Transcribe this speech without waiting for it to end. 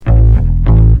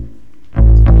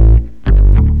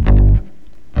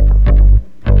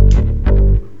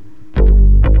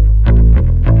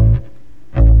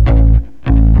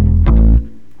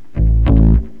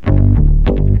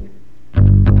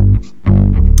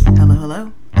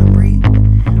Hello, I'm Bree.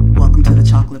 Welcome to the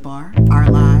Chocolate Bar,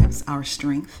 our lives, our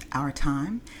strength, our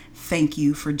time. Thank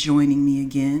you for joining me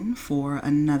again for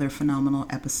another phenomenal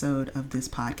episode of this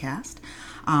podcast.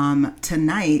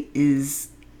 Tonight is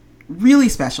really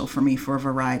special for me for a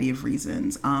variety of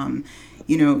reasons.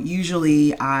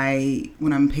 Usually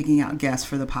when I'm picking out guests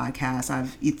for the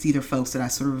podcast, it's either folks that I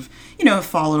sort of, have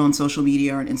followed on social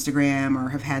media or on Instagram or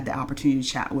have had the opportunity to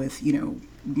chat with,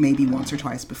 maybe once or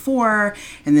twice before.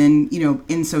 And then,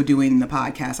 in so doing the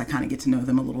podcast, I kind of get to know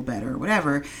them a little better or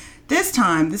whatever. This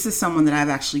time, this is someone that I've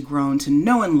actually grown to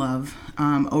know and love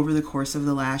over the course of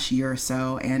the last year or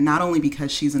so. And not only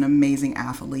because she's an amazing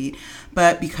athlete,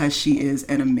 but because she is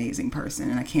an amazing person.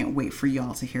 And I can't wait for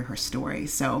y'all to hear her story.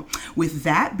 So with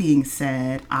that being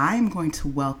said, I'm going to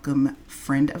welcome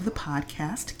friend of the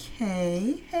podcast,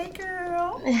 Kay. Hey,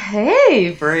 girl.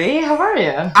 Hey, Bree. How are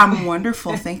you? I'm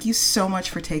wonderful. Thank you so much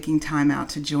for taking time out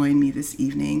to join me this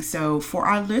evening. So for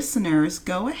our listeners,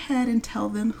 go ahead and tell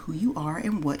them who you are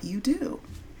and what you do.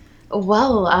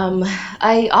 Well,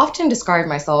 I often describe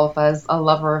myself as a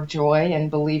lover of joy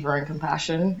and believer in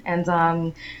compassion.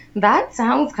 And that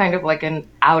sounds kind of like an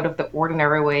out of the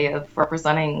ordinary way of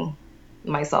representing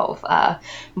myself.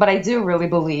 But I do really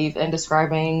believe in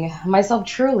describing myself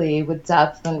truly with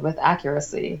depth and with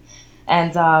accuracy.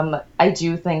 And I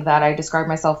do think that I describe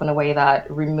myself in a way that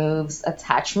removes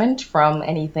attachment from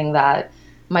anything that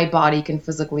my body can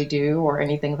physically do or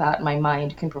anything that my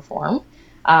mind can perform.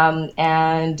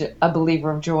 And a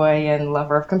believer of joy and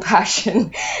lover of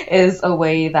compassion is a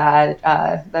way that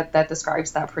that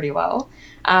describes that pretty well.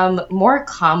 More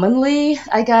commonly,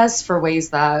 I guess, for ways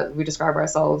that we describe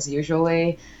ourselves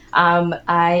usually,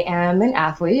 I am an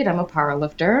athlete. I'm a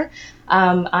powerlifter.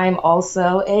 I'm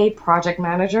also a project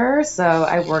manager, so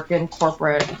I work in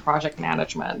corporate project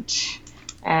management,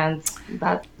 and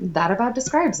that about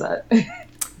describes it.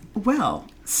 Well,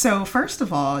 so first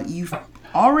of all, you've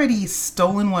already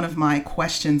stolen one of my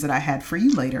questions that I had for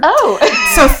you later. Oh,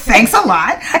 so thanks a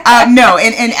lot. No,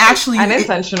 and actually,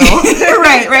 unintentional.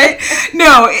 Right.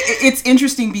 No, it's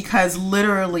interesting because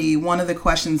literally one of the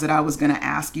questions that I was going to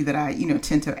ask you that I,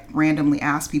 tend to randomly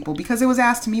ask people because it was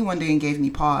asked to me one day and gave me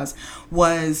pause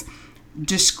was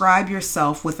describe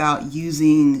yourself without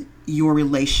using your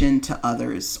relation to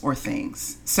others or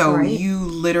things. So right.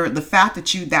 The fact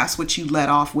that that's what you led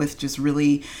off with just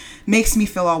really makes me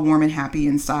feel all warm and happy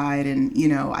inside. And,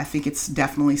 I think it's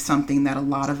definitely something that a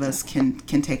lot of us can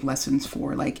take lessons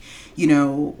for. Like,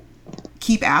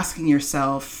 keep asking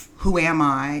yourself, who am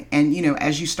I? And,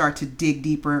 as you start to dig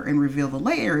deeper and reveal the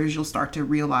layers, you'll start to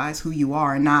realize who you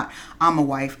are and not, I'm a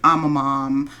wife, I'm a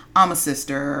mom, I'm a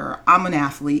sister, I'm an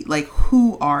athlete. Like,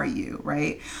 who are you?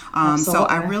 Right. So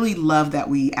I really love that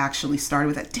we actually started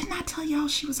with that. Didn't I tell y'all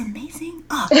she was amazing?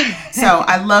 So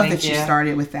I love that you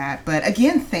started with that. But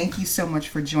again, thank you so much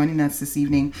for joining us this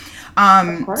evening.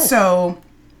 Of course. So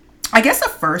I guess the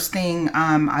first thing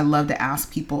I love to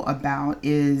ask people about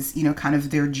is, kind of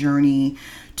their journey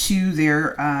to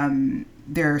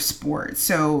their sport.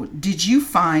 So did you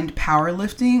find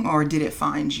powerlifting or did it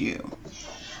find you?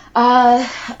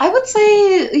 I would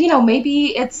say,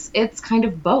 maybe it's kind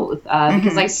of both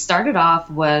because I started off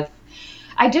with,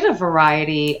 I did a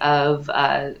variety of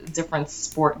different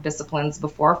sport disciplines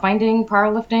before finding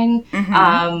powerlifting.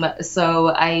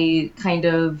 So I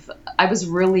was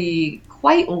really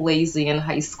quite lazy in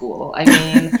high school. I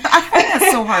mean, I think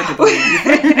that's so hard to believe.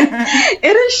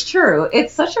 It is true.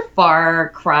 It's such a far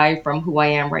cry from who I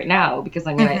am right now because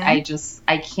I mean,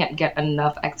 I can't get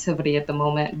enough activity at the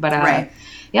moment. But right.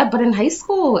 Yeah, but in high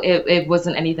school, it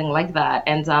wasn't anything like that.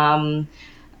 And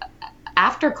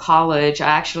after college, I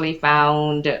actually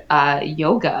found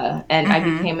yoga, and I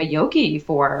became a yogi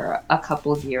for a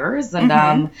couple of years. And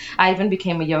I even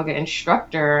became a yoga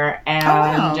instructor. And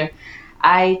wow.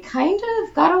 I kind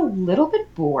of got a little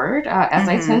bit bored, as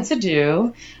I tend to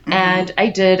do, and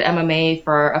I did MMA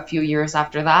for a few years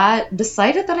after that.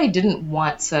 Decided that I didn't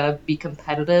want to be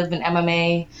competitive in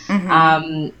MMA.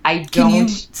 Can you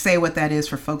say what that is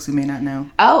for folks who may not know?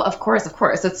 Oh, of course.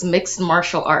 It's mixed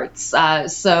martial arts.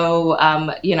 So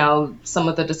some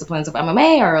of the disciplines of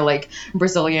MMA are like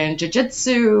Brazilian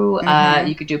Jiu-Jitsu.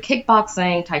 You could do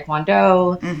kickboxing,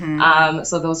 Taekwondo.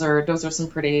 So those are some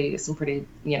pretty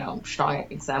strong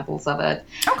examples of it.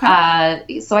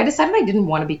 Okay. So I decided I didn't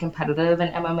want to be competitive in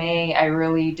MMA. I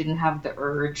really didn't have the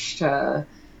urge to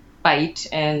fight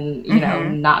and,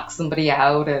 knock somebody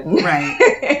out and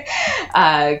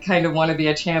kind of want to be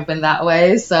a champ in that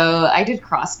way. So I did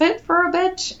CrossFit for a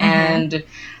bit and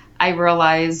I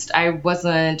realized I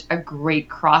wasn't a great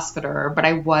CrossFitter, but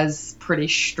I was pretty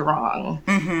strong.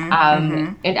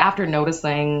 And after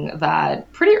noticing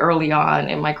that pretty early on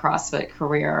in my CrossFit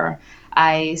career,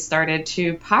 I started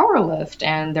to powerlift,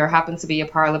 and there happened to be a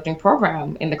powerlifting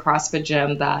program in the CrossFit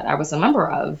gym that I was a member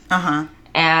of. Uh-huh.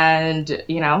 And,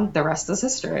 the rest is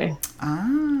history.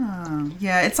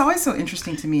 Yeah, it's always so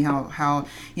interesting to me how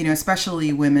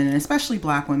especially women and especially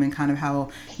Black women, kind of how,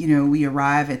 we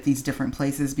arrive at these different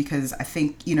places, because I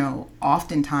think,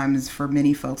 oftentimes for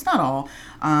many folks, not all,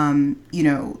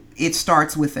 it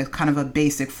starts with a kind of a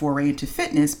basic foray into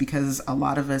fitness, because a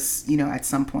lot of us, at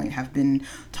some point have been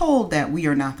told that we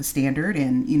are not the standard,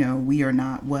 and, we are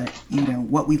not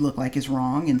what we look like is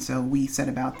wrong. And so we set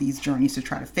about these journeys to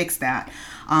try to fix that.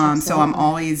 So I'm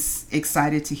always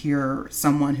excited to hear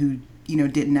someone who,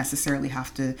 didn't necessarily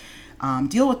have to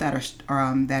deal with that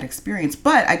or that experience.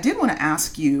 But I did want to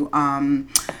ask you,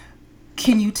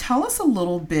 can you tell us a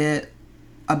little bit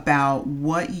about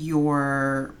what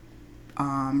your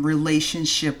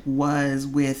relationship was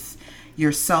with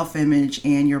your self-image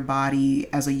and your body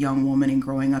as a young woman and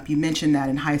growing up? You mentioned that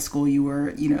in high school you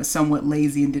were, somewhat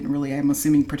lazy and didn't really, I'm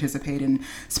assuming, participate in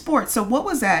sports. So what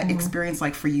was that experience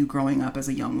like for you growing up as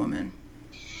a young woman?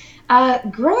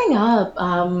 Growing up,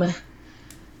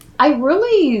 I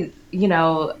really,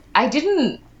 I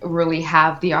didn't really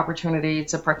have the opportunity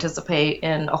to participate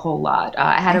in a whole lot.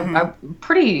 I had a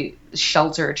pretty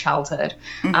sheltered childhood.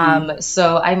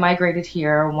 So I migrated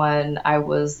here when I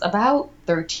was about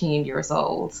 13 years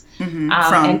old.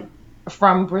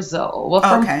 From Brazil. Well,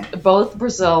 from both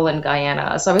Brazil and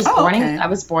Guyana. So I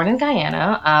was born in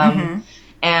Guyana.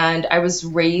 And I was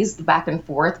raised back and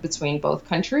forth between both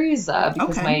countries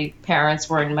because my parents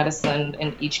were in medicine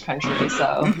in each country.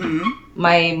 So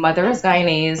my mother is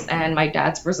Guyanese and my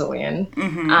dad's Brazilian.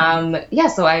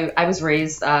 So I was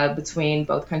raised between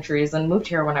both countries and moved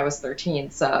here when I was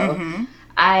 13. So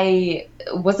I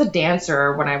was a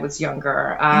dancer when I was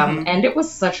younger, and it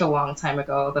was such a long time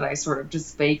ago that I sort of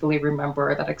just vaguely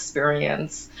remember that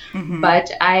experience. But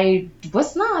I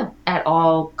was not at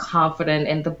all confident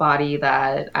in the body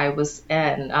that I was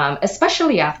in,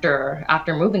 especially after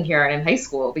moving here in high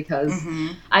school, because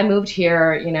I moved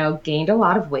here, gained a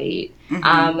lot of weight,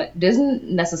 didn't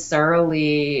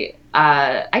necessarily,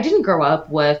 I didn't grow up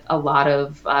with a lot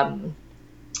of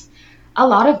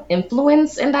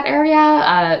influence in that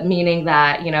area, meaning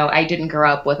that, I didn't grow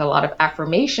up with a lot of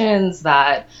affirmations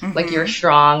that like you're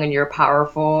strong and you're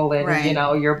powerful and,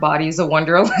 your body's a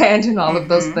wonderland and all of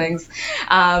those things.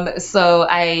 So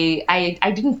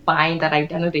I didn't find that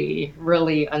identity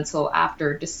really until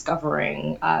after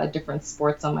discovering different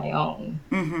sports on my own.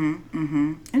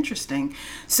 Interesting.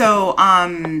 So,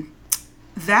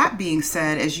 that being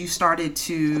said, as you started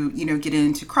to, get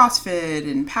into CrossFit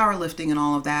and powerlifting and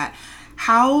all of that,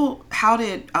 how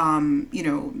did,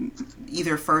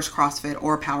 either first CrossFit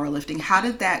or powerlifting, how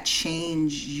did that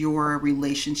change your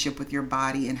relationship with your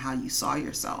body and how you saw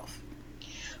yourself?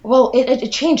 Well, it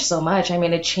changed so much. I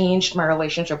mean, it changed my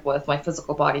relationship with my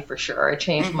physical body for sure. It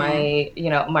changed my,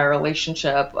 my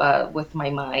relationship with my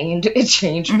mind. It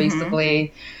changed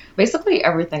basically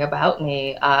everything about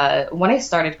me. When I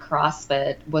started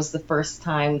CrossFit was the first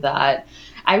time that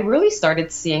I really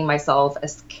started seeing myself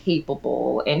as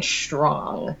capable and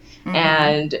strong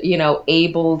and,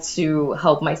 able to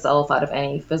help myself out of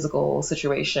any physical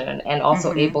situation and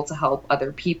also able to help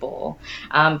other people.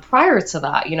 Prior to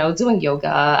that, doing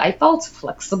yoga, I felt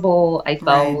flexible. I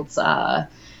felt a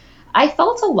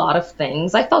lot of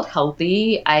things. I felt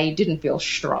healthy. I didn't feel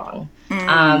strong.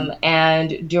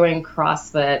 And doing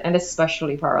CrossFit and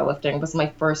especially powerlifting was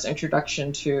my first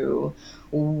introduction to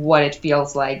what it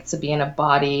feels like to be in a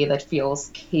body that feels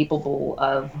capable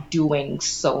of doing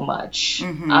so much,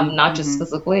 not just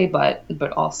physically, but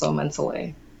also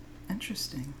mentally.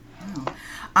 Interesting. Wow.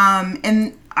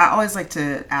 And I always like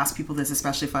to ask people this,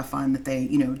 especially if I find that they,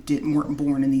 weren't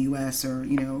born in the U.S. or,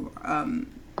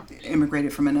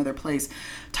 immigrated from another place.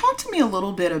 Talk to me a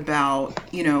little bit about,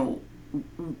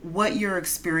 what your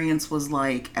experience was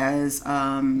like as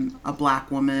a Black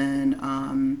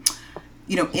woman,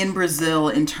 in Brazil,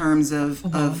 in terms of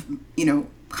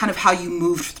kind of how you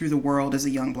moved through the world as a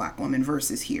young Black woman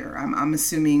versus here. I'm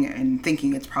assuming and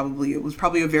thinking it was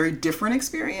probably a very different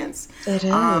experience. It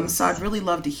is. So I'd really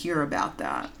love to hear about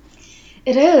that.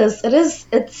 It is.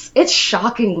 It's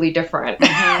shockingly different.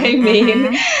 I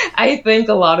mean, I think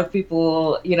a lot of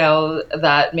people,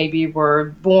 that maybe were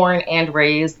born and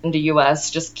raised in the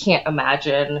U.S. just can't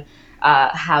imagine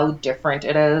how different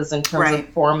it is in terms of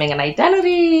Right. forming an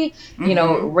identity,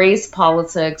 race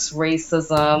politics,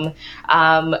 racism.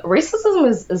 Racism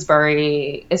is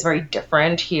very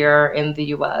different here in the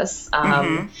U.S. In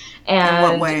what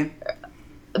And way?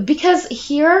 because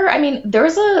here, I mean,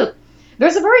 there's a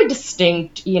very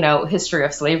distinct, history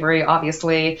of slavery.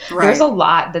 Obviously, there's a Right.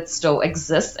 lot that still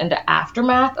exists in the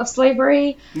aftermath of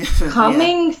slavery, Yeah.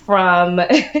 coming from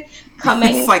It's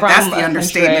coming like that's from the a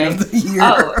understatement country. of the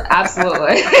Oh, year.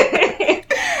 absolutely.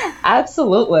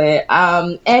 Absolutely.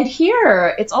 And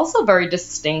here, it's also very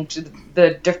distinct,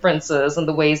 the differences and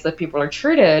the ways that people are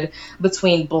treated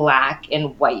between black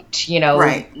and white.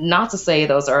 Right. Not to say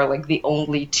those are like the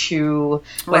only two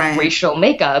like Right. racial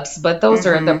makeups, but those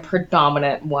are the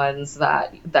predominant ones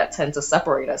that tend to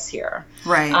separate us here.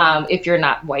 Right. If you're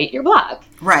not white, you're black.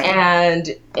 Right.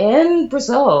 And in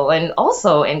Brazil and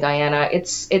also in Guyana,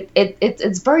 it's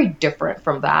very different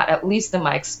from that, at least in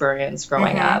my experience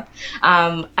growing up.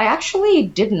 I actually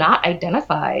did not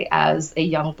identify as a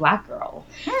young black girl,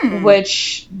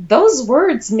 which those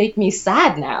words make me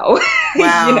sad now.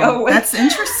 Wow. When, That's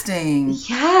interesting.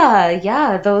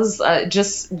 yeah, those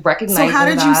just So how recognizing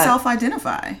did you that.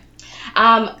 self-identify?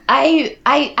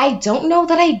 I don't know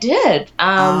that I did.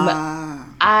 Ah.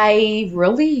 I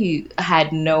really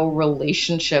had no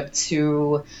relationship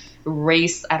to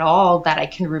race at all that I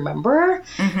can remember.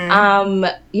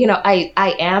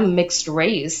 I am mixed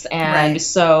race, and Right.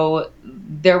 so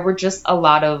there were just a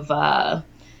lot of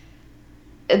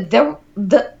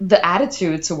the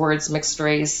attitude towards mixed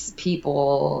race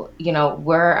people,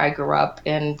 where I grew up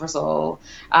in Brazil,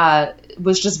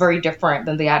 was just very different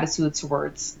than the attitude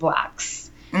towards blacks.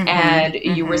 And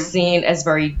you were seen as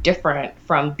very different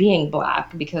from being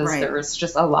black because Right. there's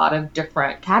just a lot of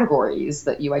different categories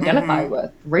that you identify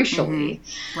with racially.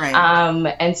 Right.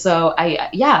 And so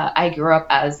I grew up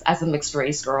as a mixed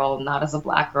race girl, not as a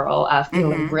black girl,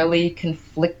 feeling really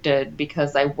conflicted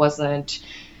because I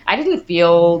didn't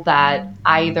feel that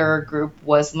either group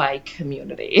was my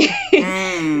community.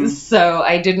 So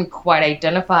I didn't quite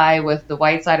identify with the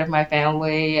white side of my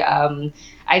family.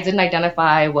 I didn't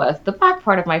identify with the black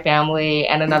part of my family,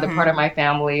 and another part of my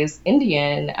family is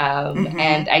Indian,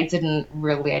 and I didn't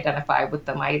really identify with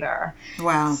them either.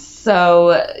 Wow.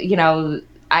 So,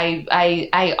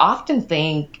 I often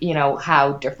think,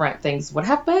 how different things would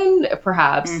have been,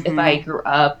 perhaps, if I grew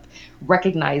up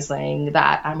recognizing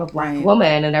that I'm a black Right.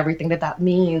 woman and everything that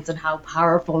means and how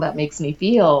powerful that makes me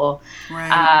feel,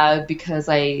 Right. because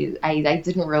I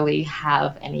didn't really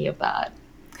have any of that.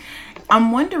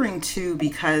 I'm wondering too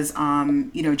because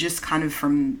just kind of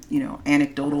from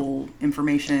anecdotal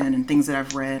information and things that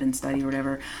I've read and studied or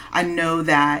whatever, I know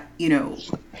that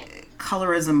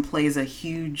colorism plays a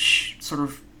huge sort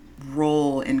of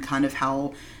role in kind of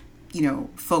how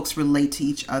folks relate to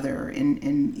each other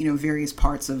in various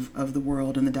parts of the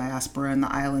world and the diaspora and the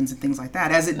islands and things like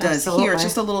that, as it does here. It's Absolutely.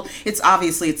 just a little, it's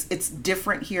obviously it's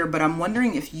different here, but I'm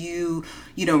wondering if you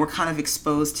were kind of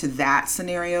exposed to that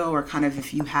scenario, or kind of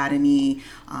if you had any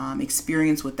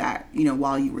experience with that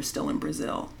while you were still in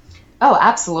Brazil. Oh,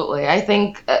 absolutely. I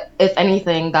think, if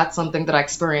anything, that's something that I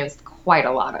experienced quite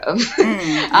a lot of,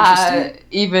 Interesting.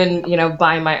 even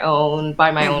by my own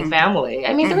family.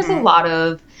 I mean, there's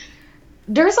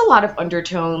a lot of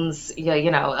undertones, yeah,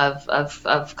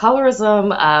 of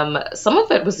colorism. Some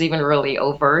of it was even really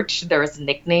overt. There's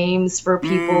nicknames for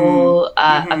people,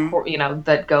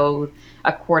 that go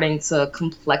according to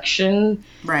complexion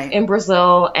Right. in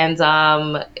Brazil. And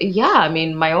yeah, I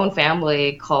mean, my own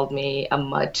family called me a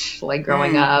mutt like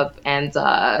growing up, and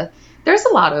there's a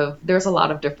lot of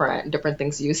different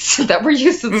things used that were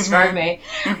used to describe me.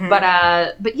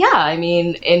 But yeah, I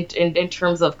mean, in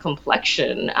terms of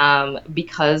complexion,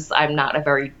 because I'm not a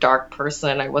very dark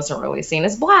person, I wasn't really seen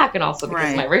as black, and also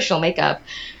because of my Right. racial makeup,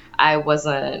 I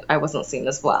wasn't seen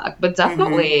as black. But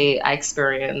definitely, I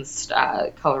experienced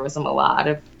colorism a lot.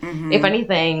 If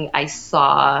anything, I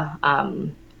saw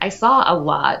a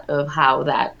lot of how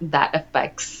that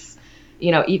affects,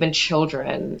 even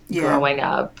children Yeah. growing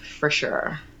up, for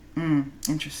sure.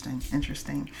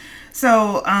 Interesting.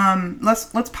 So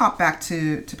let's pop back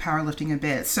to powerlifting a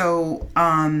bit. So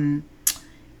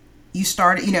you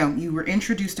started, you were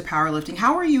introduced to powerlifting.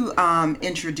 How were you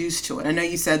introduced to it? I know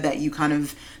you said that you kind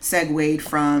of segued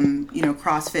from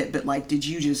CrossFit, but like, did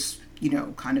you just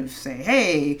kind of say,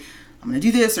 hey, I'm going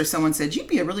to do this, or someone said you'd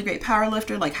be a really great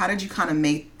powerlifter? Like, how did you kind of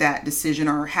make that decision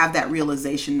or have that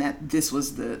realization that this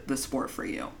was the sport for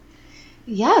you?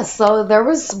 Yeah, so there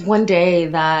was one day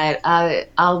that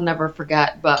I'll never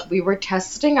forget, but we were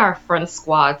testing our front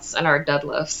squats and our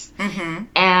deadlifts. Mm-hmm.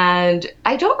 And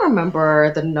I don't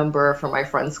remember the number for my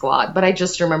front squat, but I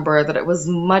just remember that it was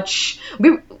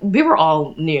we were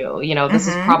all new, this was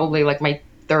Mm-hmm. probably like my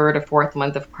third or fourth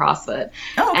month of CrossFit.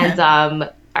 Oh, And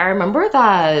okay. I remember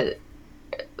that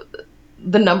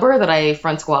the number that I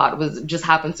front squat was just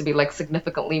happens to be like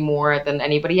significantly more than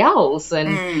anybody else. And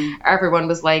Mm. everyone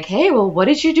was like, "Hey, well, what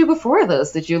did you do before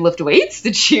this? Did you lift weights?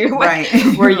 Did you Right.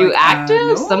 were You're you like, active?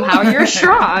 no. Somehow you're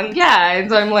strong." Yeah.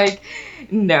 And so I'm like,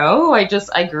 "No,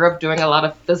 I grew up doing a lot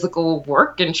of physical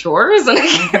work and chores, and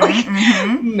Mm-hmm.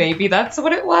 Mm-hmm. maybe that's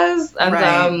what it was." And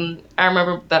Right. I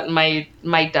remember that my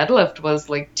deadlift was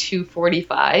like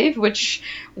 245, which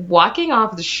walking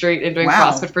off the street and doing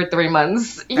Wow. CrossFit for 3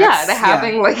 months, yeah, and Yeah.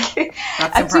 having like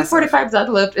That's a impressive. 245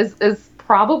 deadlift is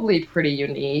probably pretty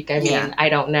unique. I Yeah. mean, I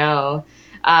don't know.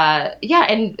 Yeah,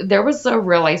 and there was a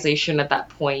realization at that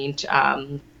point,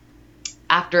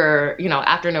 after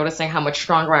noticing how much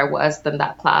stronger I was than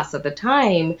that class at the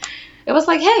time. It was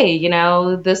like, hey,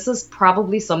 this is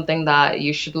probably something that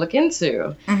you should look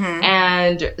into. Mm-hmm.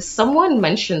 And someone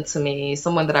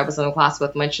that I was in the class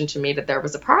with mentioned to me that there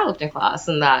was a powerlifting class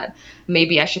and that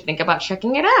maybe I should think about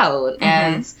checking it out. Mm-hmm.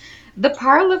 And the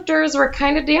powerlifters were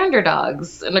kind of the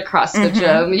underdogs in a CrossFit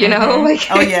gym, Mm-hmm. Mm-hmm. Oh like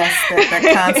yes,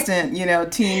 that constant,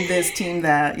 team this, team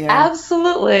that. Yeah.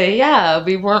 absolutely, yeah.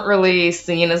 We weren't really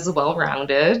seen as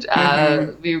well-rounded.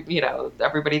 Mm-hmm.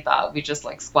 Everybody thought we just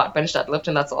like squat, bench, deadlift,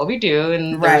 and that's all we do,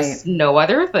 and Right. there's no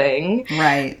other thing.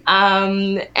 Right.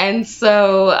 And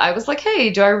so I was like,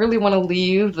 hey, do I really want to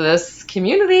leave this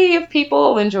community of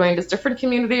people and join this different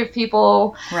community of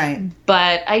people? Right.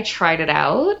 But I tried it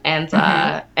out, and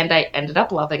Mm-hmm. I ended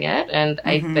up loving it, and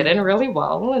I fit Mm-hmm. in really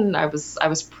well, and I was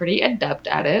pretty adept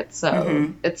at it, so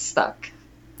Mm-hmm. it stuck.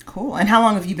 Cool. And how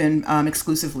long have you been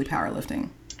exclusively powerlifting?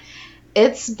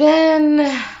 It's been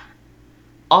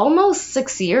almost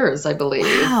 6 years, I believe.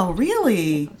 Wow,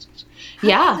 really? How did I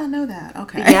Yeah, not know that?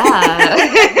 Okay.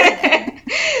 yeah.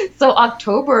 So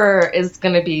October is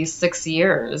going to be 6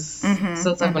 years Mm-hmm.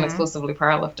 since I've been Mm-hmm. exclusively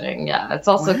powerlifting. Yeah, it's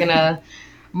also going Wow. to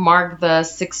mark the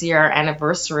 6 year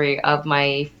anniversary of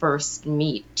my first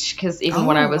meet. Because even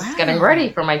when I Oh, was getting wow. ready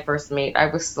for my first meet, I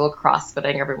was still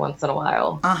CrossFitting every once in a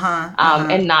while. Uh-huh. Uh-huh.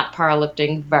 And not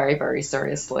powerlifting very, very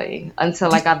seriously until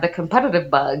Do, I got the competitive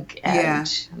bug, and yeah.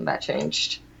 that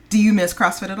changed. Do you miss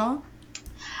CrossFit at all?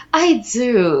 I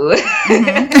do.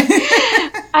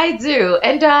 Mm-hmm. I do.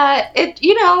 And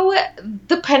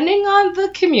depending on the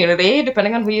community,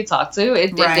 depending on who you talk to,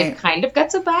 it Right. kind of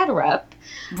gets a bad rep.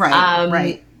 Right.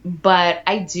 Right. But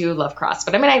I do love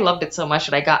CrossFit. I mean, I loved it so much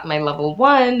that I got my level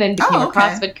 1 and became Oh, a okay.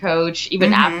 CrossFit coach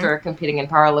even Mm-hmm. after competing in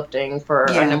powerlifting for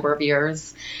a Yeah. number of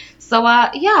years. So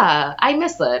yeah, I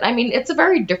miss it. I mean, it's a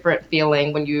very different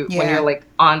feeling when you're Yeah. like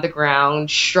on the ground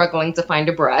struggling to find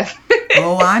a breath.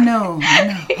 Oh, I know.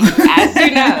 I As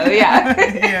you know, yeah. know.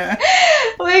 Yeah.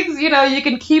 Like, you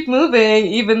can keep moving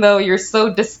even though you're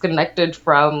so disconnected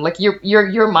from like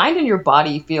your mind and your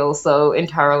body feel so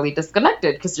entirely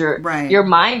disconnected because Right. your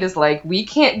mind is like, we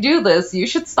can't do this, you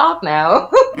should stop now.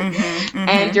 Mm-hmm. And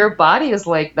Mm-hmm. your body is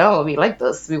like, no, we like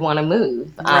this, we want to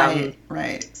move. Right.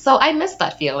 Right. So I miss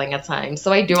that feeling at times,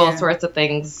 so I do all Yeah. sorts of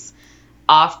things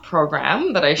off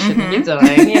program that I shouldn't be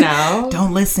Mm-hmm. doing.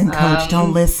 Don't listen, coach. Don't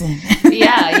um listen.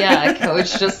 yeah,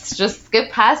 coach, just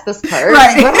skip past this part.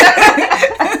 Right.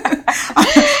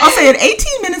 I'll say it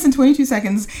 18 minutes and 22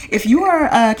 seconds. If you are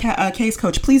a case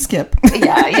coach, please skip.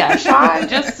 Yeah, Sean,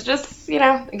 just get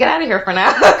out of here for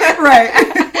now. Right.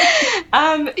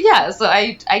 Yeah, so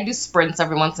I do sprints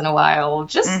every once in a while.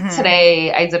 Just Mm-hmm.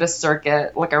 today, I did a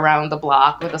circuit like around the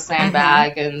block with a Mm-hmm.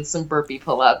 sandbag and some burpee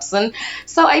pull-ups, and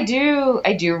so I do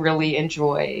really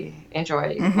enjoy like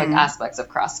Mm-hmm. aspects of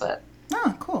CrossFit.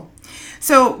 Oh, cool.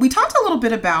 So we talked a little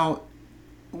bit about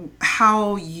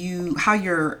how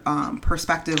your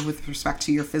perspective with respect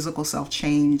to your physical self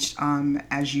changed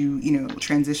as you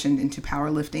transitioned into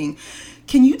powerlifting.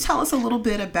 Can you tell us a little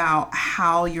bit about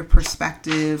how your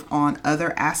perspective on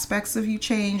other aspects of you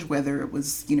changed, whether it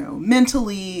was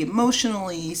mentally,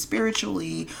 emotionally,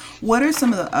 spiritually? What are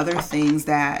some of the other things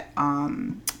that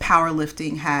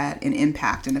powerlifting had an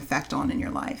impact and effect on in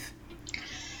your life?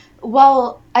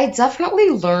 Well, I definitely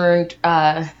learned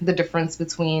the difference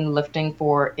between lifting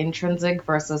for intrinsic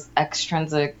versus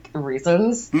extrinsic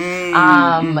reasons.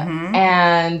 Mm-hmm.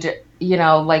 And,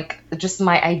 like just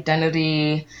my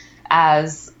identity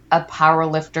as a power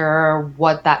lifter,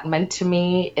 what that meant to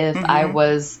me if I Mm-hmm.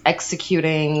 was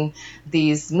executing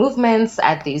these movements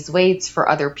at these weights for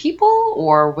other people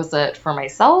or was it for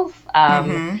myself?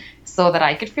 Mm-hmm. so that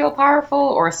I could feel powerful,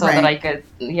 or so that I Right. could,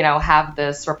 have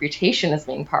this reputation as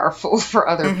being powerful for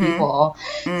other Mm-hmm. people.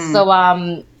 Mm.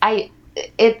 So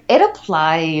it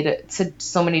applied to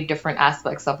so many different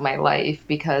aspects of my life,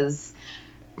 because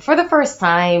for the first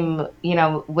time,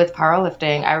 with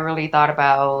powerlifting, I really thought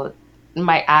about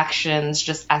my actions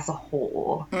just as a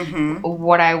whole. Mm-hmm.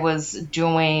 What I was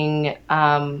doing,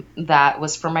 that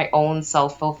was for my own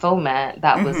self fulfillment,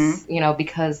 that Mm-hmm. was,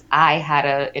 because I had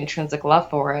an intrinsic love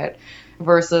for it,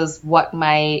 versus what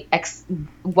the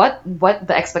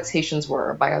expectations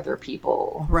were by other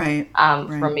people, Right. for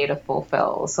Right. me to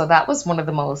fulfill. So that was one of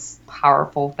the most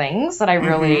powerful things that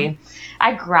Mm-hmm.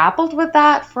 I grappled with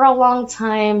that for a long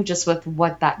time, just with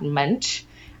what that meant.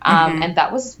 Mm-hmm. And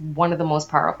that was one of the most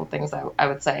powerful things I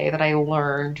would say that I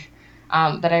learned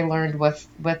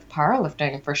with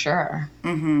powerlifting, for sure.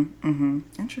 Mm-hmm. Mm-hmm.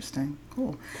 Interesting.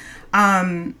 Cool.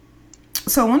 Um,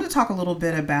 so I wanted to talk a little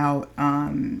bit about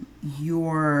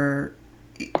your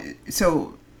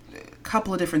so a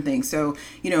couple of different things. So,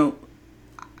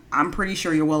 I'm pretty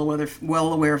sure you're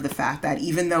well aware of the fact that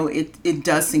even though it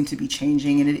does seem to be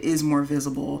changing and it is more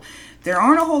visible, there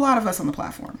aren't a whole lot of us on the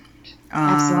platform.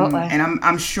 Absolutely. And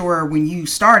I'm sure when you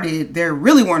started, there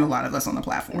really weren't a lot of us on the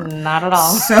platform. Not at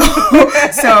all. So,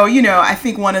 I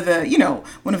think one of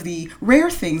the rare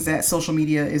things that social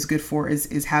media is good for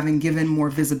is having given more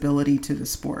visibility to the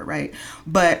sport, right?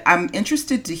 But I'm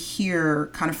interested to hear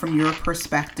kind of from your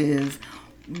perspective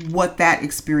what that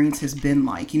experience has been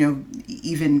like,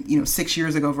 even 6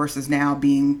 years ago versus now,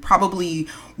 being probably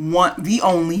the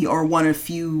only or one of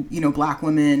few black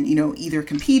women, either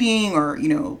competing or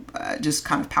just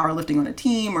kind of powerlifting on a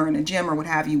team or in a gym or what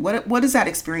have you. What has that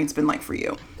experience been like for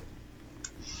you?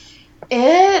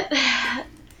 It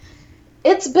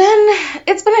it's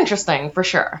been interesting, for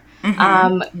sure.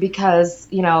 Mm-hmm. Because,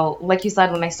 like you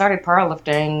said, when I started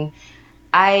powerlifting,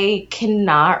 I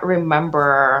cannot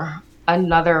remember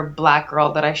another black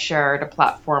girl that I shared a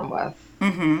platform with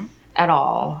Mm-hmm. at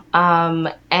all.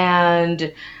 And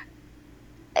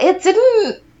it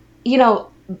didn't, you know,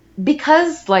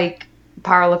 because like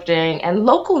powerlifting and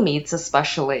local meets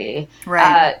especially,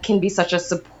 Right. can be such a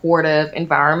supportive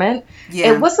environment. It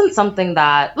Yeah. wasn't something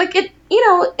that like it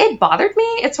bothered me.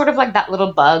 It's sort of like that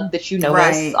little bug that you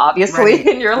notice, Right. obviously, Right.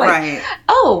 and you're like, Right.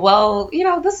 oh well,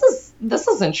 this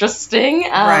is interesting.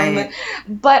 Right.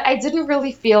 But I didn't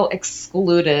really feel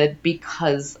excluded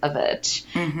because of it.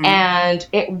 Mm-hmm. And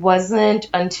it wasn't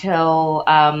until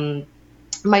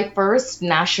my first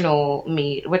national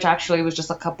meet, which actually was just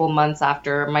a couple months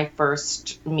after my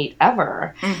first meet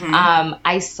ever, Mm-hmm.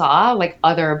 I saw like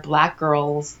other black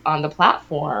girls on the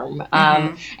platform.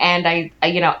 Mm-hmm. And I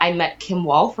met Kim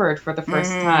Walford for the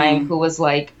first time, Mm. who was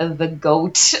like the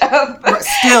goat of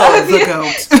Still the the,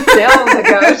 goat. still the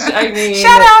goat. I mean,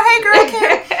 Shout out, hey girl,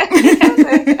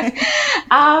 Kim.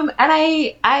 and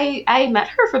I met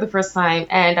her for the first time,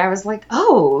 and I was like,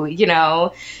 oh,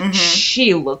 Mm-hmm.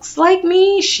 she looks like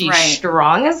me. She's Right.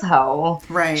 strong as hell.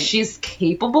 Right. She's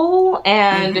capable,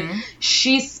 and Mm-hmm.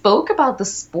 she spoke about the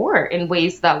sport in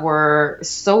ways that were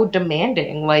so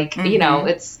demanding. Like,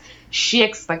 Mm-hmm. she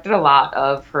expected a lot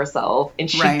of herself,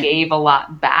 and she Right. gave a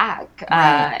lot back.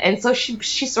 Right. And so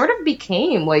she sort of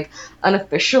became like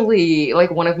unofficially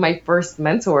like one of my first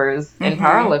mentors in Mm-hmm.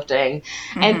 powerlifting.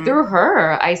 And Mm-hmm. through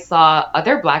her, I saw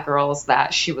other black girls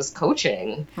that she was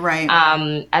coaching, Right.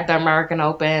 at the American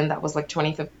Open. That was like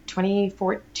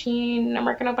 2014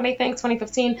 American Open, I think,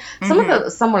 2015,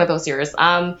 Mm-hmm. one of those years.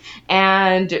 And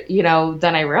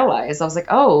then I realized, I was like,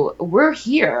 oh, we're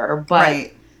here, but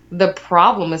Right. the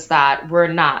problem is that we're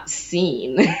not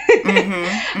seen.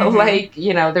 Mm-hmm. Mm-hmm. Like,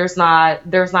 there's not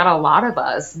a lot of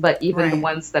us, but even the Right.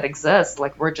 ones that exist,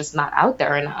 like, we're just not out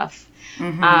there enough.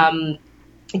 Mm-hmm. Um,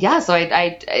 yeah, so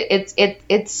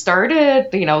it started,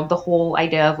 the whole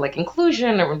idea of like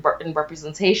inclusion and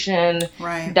representation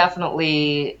Right.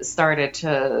 definitely started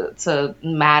to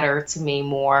matter to me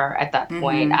more at that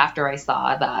point, Mm-hmm. after I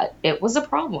saw that it was a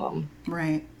problem.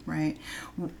 Right. Right.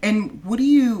 And what do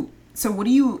you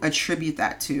attribute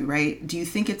that to, right? Do you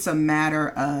think it's a matter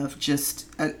of just,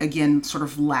 again, sort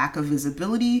of lack of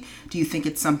visibility? Do you think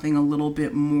it's something a little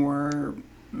bit more,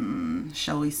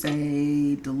 shall we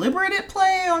say, deliberate at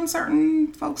play on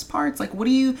certain folks' parts? Like, what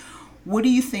do you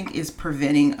think is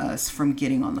preventing us from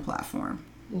getting on the platform?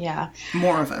 Yeah.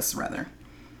 More of us, rather.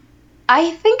 I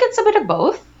think it's a bit of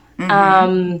both. Mm-hmm.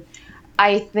 Um,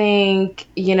 I think,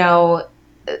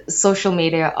 social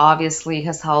media obviously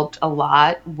has helped a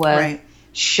lot with Right.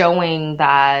 showing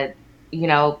that,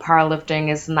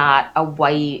 powerlifting is not a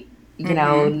white,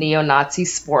 neo-Nazi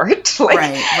sport. Like,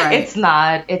 Right. it's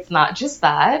not just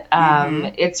that.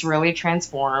 It's really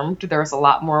transformed. There's a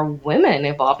lot more women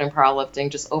involved in powerlifting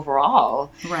just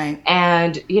overall. Right.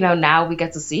 And, now we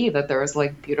get to see that there's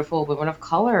like beautiful women of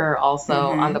color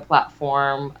also on the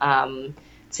platform,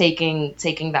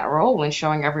 taking that role and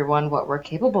showing everyone what we're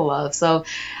capable of. So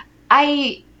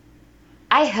I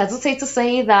hesitate to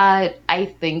say that I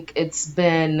think it's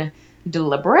been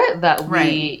deliberate that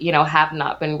we, have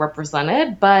not been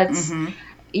represented, but,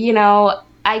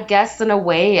 I guess in a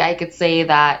way I could say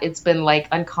that it's been like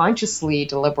unconsciously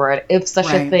deliberate, if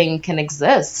such a thing can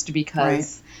exist,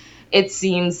 because it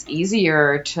seems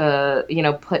easier to,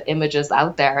 put images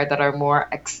out there that are more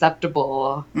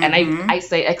acceptable, and I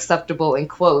say acceptable in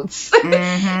quotes,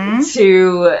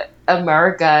 to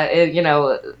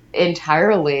America,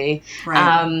 entirely.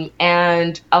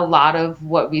 And a lot of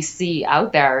what we see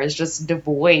out there is just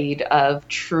devoid of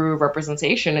true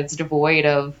representation. It's devoid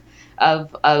of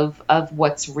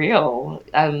what's real.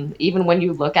 Even when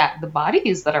you look at the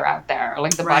bodies that are out there,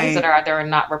 like the bodies that are out there are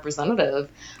not representative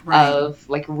of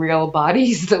like real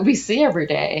bodies that we see every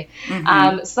day.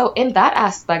 So in that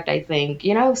aspect, I think,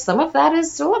 some of that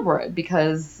is deliberate,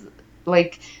 because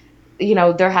like,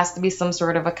 there has to be some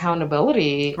sort of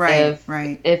accountability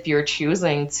if you're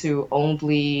choosing to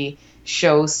only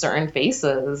show certain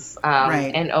faces,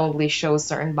 and only show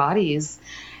certain bodies.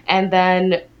 And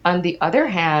then on the other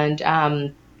hand,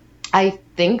 I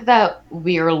think that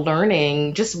we are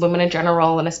learning, just women in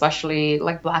general, and especially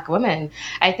like Black women,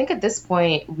 I think at this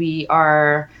point we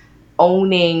are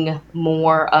owning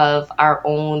more of our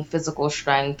own physical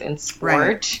strength in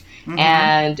sport.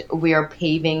 And we are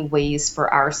paving ways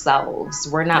for ourselves.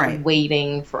 We're not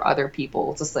waiting for other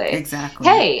people to say,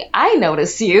 hey, I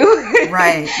notice you.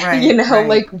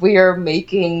 Like we are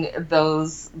making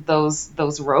those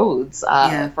roads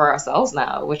for ourselves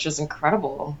now, which is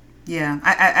incredible. Yeah,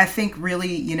 I think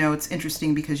really, it's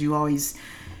interesting because you always,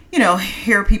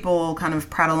 hear people kind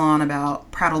of prattle on about,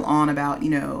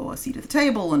 a seat at the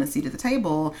table and a seat at the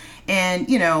table. And,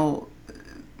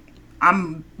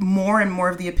 I'm more and more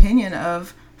of the opinion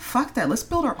of, fuck that, let's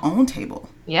build our own table.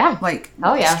 Yeah. Like,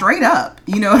 straight up.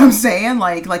 You know what I'm saying?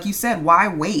 Like you said, why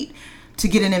wait to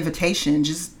get an invitation?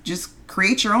 Just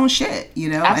create your own shit,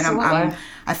 Absolutely. And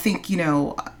I think,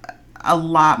 a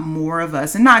lot more of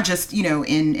us, and not just,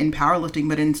 in powerlifting,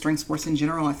 but in strength sports in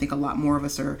general, I think a lot more of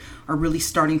us are really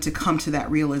starting to come to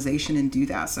that realization and do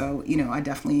that. So, I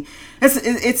definitely,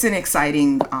 it's an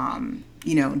exciting,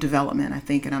 development, I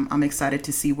think, and I'm excited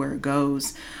to see where it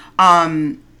goes.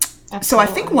 So I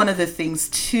think one of the things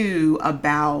too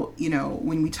about,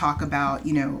 when we talk about,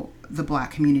 the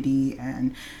Black community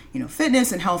and,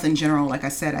 fitness and health in general, like I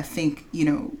said, I think,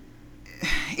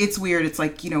 it's weird. It's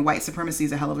like, white supremacy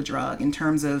is a hell of a drug in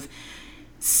terms of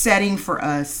setting for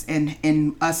us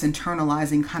and us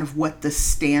internalizing kind of what the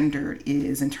standard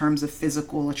is in terms of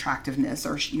physical attractiveness,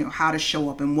 or, how to show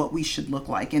up and what we should look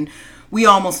like. And we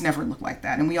almost never look like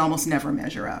that, and we almost never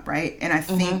measure up. Right. And I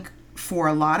think for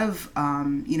a lot of,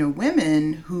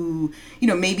 women who,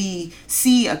 maybe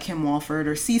see a Kim Walford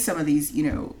or see some of these,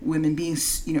 women being,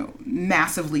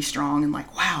 massively strong and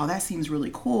like, wow, that seems really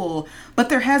cool, but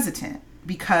they're hesitant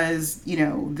because,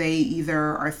 they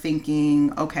either are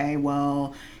thinking, okay,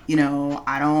 well, I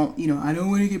don't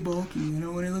want to get bulky. I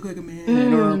don't want to look like a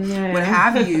man or what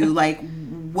have you. Like,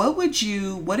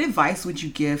 what advice would you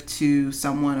give to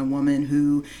a woman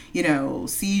who,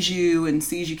 sees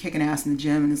you kicking ass in the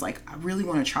gym and is like, I really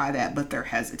want to try that, but they're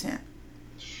hesitant?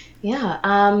 Yeah.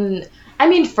 I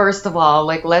mean, first of all,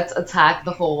 like, let's attack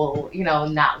the whole,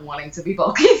 not wanting to be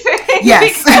bulky thing.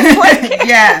 Yes. Because,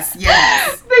 yes.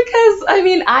 Because, I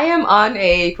mean, I am on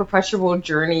a perpetual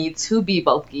journey to be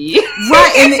bulky.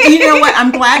 Right. And you know what?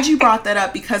 I'm glad you brought that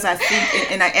up, because I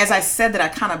think, as I said that, I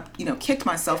kind of, kicked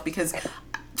myself, because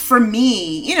for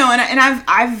me, and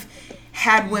I've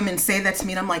had women say that to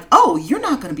me, and I'm like, oh, you're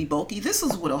not going to be bulky. This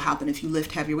is what'll happen if you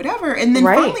lift heavy or whatever. And then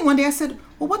finally one day I said,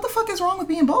 well, what the fuck is wrong with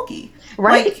being bulky?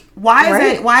 Right. Like,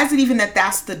 why is it even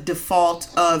that's the default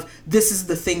of this is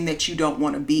the thing that you don't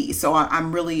want to be? So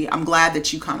I'm glad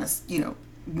that you kind of,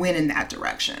 went in that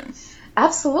direction.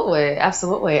 Absolutely.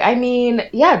 I mean,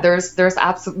 yeah, there's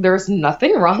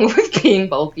nothing wrong with being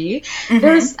bulky.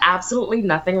 There's absolutely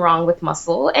nothing wrong with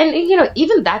muscle. And,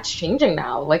 even that's changing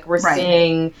now. Like we're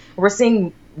seeing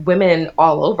women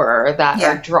all over that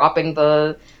are Yeah. dropping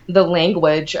the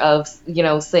language of,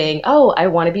 saying, "Oh, I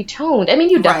want to be toned." I mean,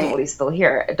 you Right. definitely still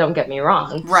hear it, don't get me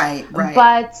wrong. Right. Right.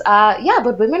 But yeah,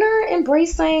 but women are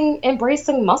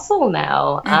embracing muscle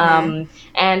now. Mm-hmm.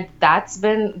 And that's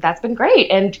been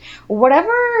great. And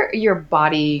whatever your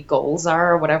body goals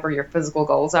are, whatever your physical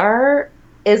goals are,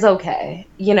 is okay,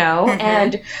 Mm-hmm.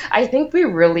 and I think we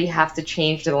really have to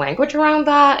change the language around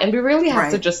that, and we really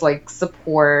have to Right. just like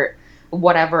support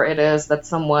whatever it is that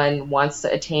someone wants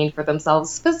to attain for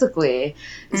themselves physically.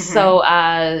 Mm-hmm. So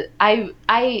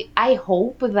I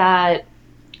hope that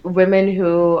women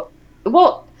who,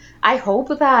 well, I hope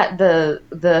that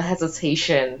the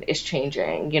hesitation is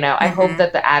changing. I hope Mm-hmm.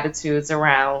 that the attitudes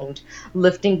around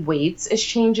lifting weights is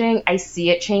changing. I see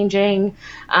it changing.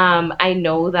 I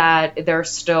know that there are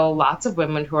still lots of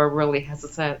women who are really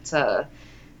hesitant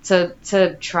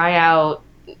to try out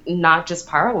not just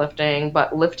powerlifting,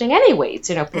 but lifting any weights.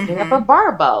 Picking up a Mm-hmm.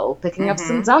 barbell, picking up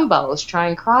some Mm-hmm. dumbbells,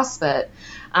 trying CrossFit.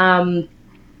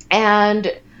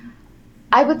 And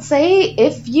I would say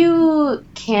if you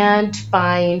can't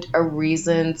find a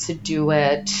reason to do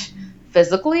it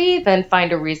physically, then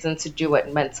find a reason to do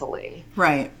it mentally. Right.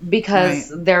 Right.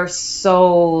 Because there's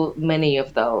so many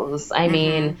of those. I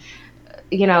Mm-hmm.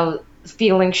 mean,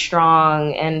 feeling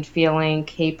strong and feeling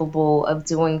capable of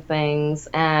doing things,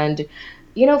 and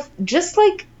just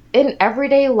like in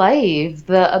everyday life,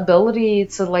 the ability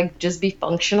to like just be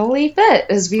functionally fit,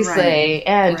 as we Right. say,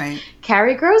 and Right.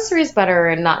 carry groceries better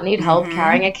and not need help Mm-hmm.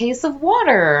 carrying a case of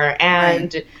water, Right.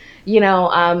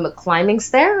 and climbing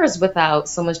stairs without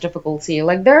so much difficulty.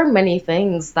 Like there are many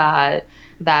things that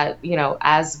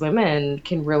as women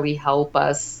can really help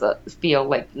us feel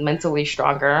like mentally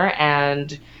stronger.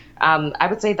 And I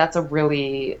would say that's a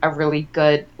really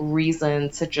good reason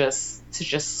to just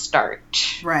start.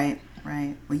 Right.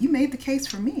 Right. Well, you made the case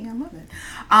for me. I love it.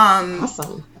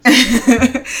 Awesome.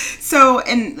 So,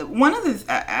 and one of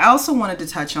the I also wanted to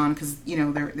touch on, because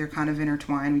they're kind of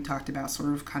intertwined. We talked about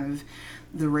sort of kind of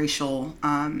the racial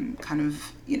kind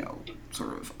of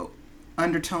sort of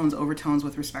undertones, overtones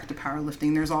with respect to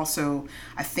powerlifting. There's also,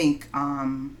 I think,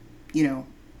 you know,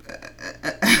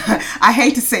 I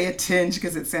hate to say a tinge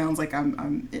because it sounds like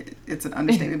it's an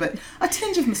understatement, but a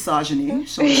tinge of misogyny,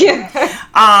 shall we say. Yeah,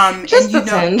 And just a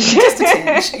tinge. just a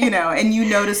tinge, and you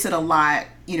notice it a lot,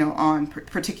 on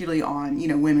particularly on,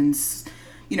 women's,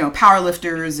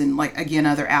 powerlifters and like, again,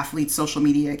 other athletes' social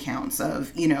media accounts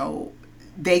of,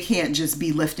 they can't just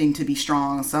be lifting to be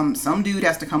strong. Some dude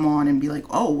has to come on and be like,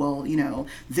 oh, well,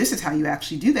 this is how you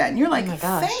actually do that. And you're Oh like, my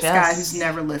gosh, thanks, guy who's yes.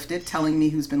 never lifted, telling me,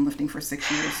 who's been lifting for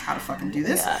 6 years, how to fucking do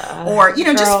this. Yeah, Or,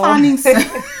 just girl. finding some,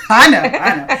 I know,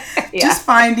 Yeah. just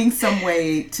finding some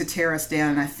way to tear us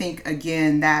down. And I think,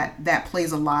 again, that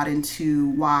plays a lot into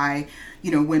why,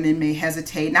 women may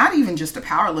hesitate, not even just to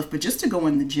power lift, but just to go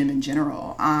in the gym in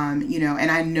general.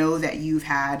 And I know that you've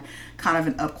had kind of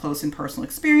an up close and personal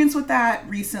experience with that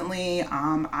recently.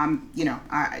 I'm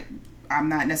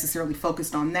not necessarily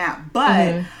focused on that,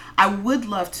 but Hmm. I would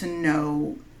love to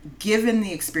know, given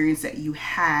the experience that you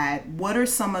had, what are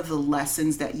some of the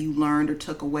lessons that you learned or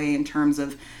took away in terms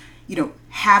of,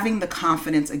 having the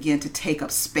confidence again to take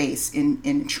up space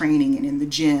in training and in the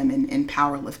gym and in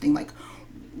powerlifting? Like,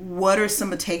 what are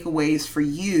some of the takeaways for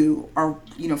you, or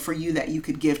for you, that you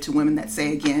could give to women that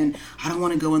say, again, I don't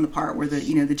want to go in the part where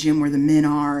the gym where the men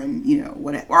are, and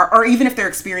what, or even if they're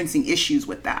experiencing issues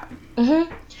with that.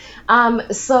 Hmm.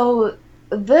 So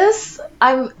this,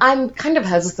 I'm kind of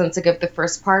hesitant to give the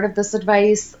first part of this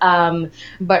advice, but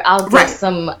Right.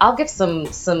 I'll give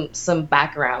some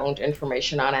background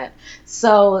information on it.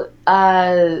 So,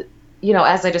 as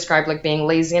I described, like being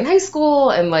lazy in high school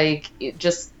and like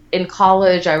just in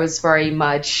college, I was very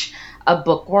much a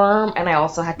bookworm, and I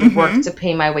also had to work Mm-hmm. to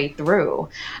pay my way through.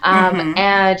 Mm-hmm.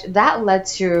 And that led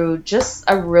to just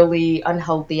a really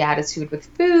unhealthy attitude with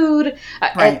food,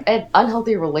 Right. an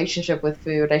unhealthy relationship with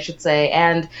food, I should say.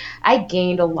 And I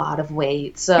gained a lot of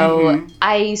weight. So Mm-hmm.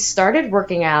 I started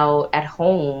working out at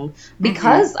home Mm-hmm.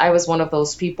 because I was one of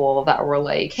those people that were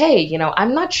like, hey,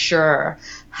 I'm not sure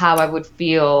how I would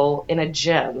feel in a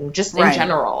gym, just in Right.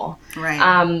 general.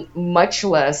 Right. Much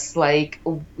less like,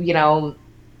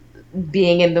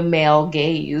 being in the male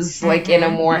gaze, like in a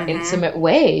Mm-hmm. more Mm-hmm. intimate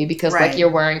way, because like Right. you're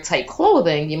wearing tight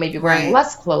clothing, you may be wearing Right.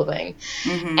 less clothing.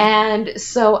 Mm-hmm. And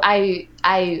so I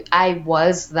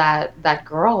was that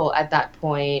girl at that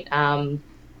point,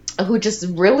 who just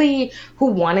really, who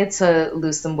wanted to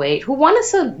lose some weight, who wanted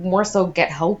to more so get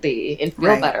healthy and feel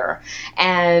Right. better,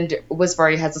 and was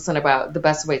very hesitant about the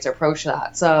best way to approach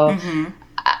that. So Mm-hmm.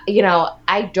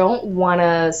 I don't want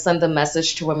to send the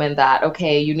message to women that,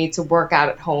 okay, you need to work out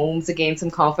at home to gain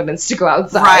some confidence to go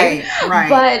outside. Right.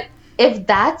 But if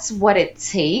that's what it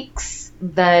takes,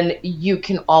 then you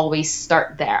can always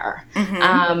start there.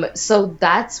 So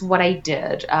that's what I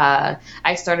did.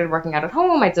 I started working out at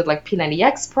home. I did like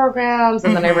P90X programs,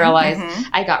 and then I realized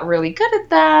I got really good at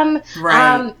them.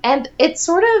 Right. And it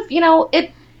sort of,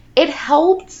 it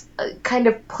helped kind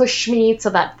of push me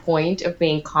to that point of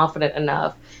being confident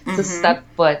enough to step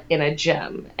foot in a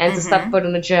gym and to step foot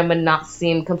in a gym and not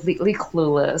seem completely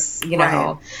clueless,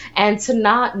 Right. and to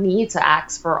not need to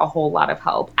ask for a whole lot of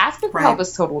help. Asking for help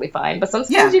is totally fine, but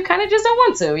sometimes you kind of just don't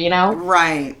want to.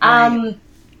 Right.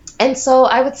 And so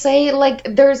I would say,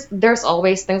 like, there's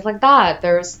always things like that.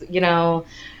 There's going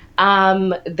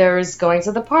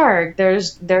to the park.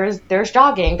 There's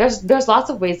jogging. There's lots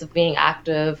of ways of being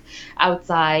active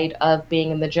outside of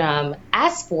being in the gym.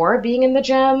 As for being in the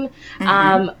gym,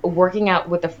 working out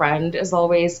with a friend is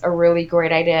always a really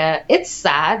great idea. It's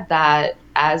sad that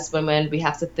as women we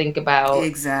have to think about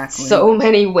so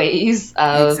many ways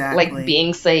of like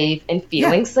being safe and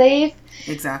feeling safe.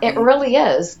 Exactly. It really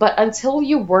is. But until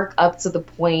you work up to the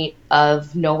point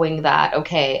of knowing that,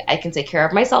 okay, I can take care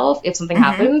of myself if something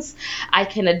happens, I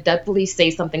can adeptly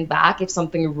say something back if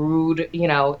something rude,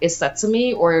 is said to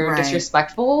me or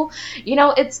disrespectful.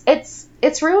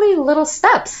 It's really little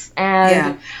steps.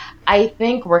 And I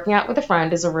think working out with a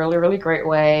friend is a really, really great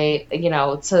way,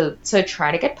 to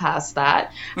try to get past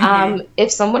that.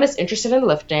 If someone is interested in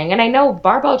lifting, and I know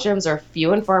barbell gyms are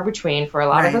few and far between for a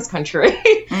lot of this country,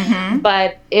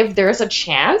 but if there's a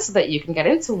chance that you can get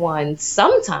into one,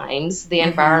 sometimes the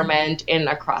environment in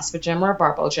a CrossFit gym or a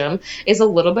barbell gym is a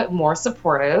little bit more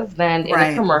supportive than in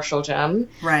a commercial gym.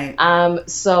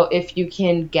 So if you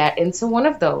can get into one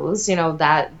of those,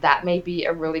 that may be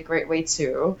a really great way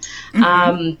too.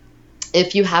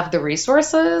 If you have the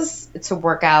resources to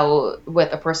work out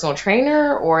with a personal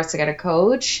trainer or to get a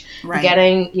coach,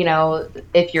 getting,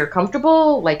 if you're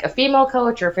comfortable, like a female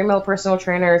coach or a female personal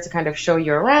trainer to kind of show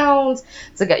you around,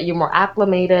 to get you more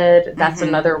acclimated, that's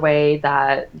another way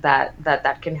that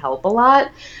can help a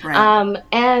lot.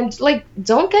 And like,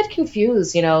 don't get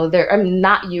confused, I'm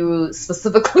not you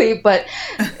specifically, but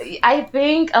I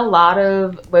think a lot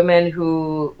of women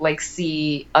who like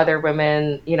see other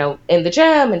women, in the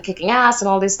gym and kicking ass and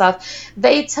all this stuff,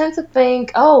 they tend to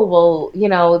think, oh, well,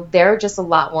 they're just a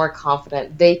lot more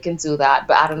confident. They can do that,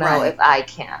 but I don't know if I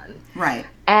can.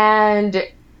 And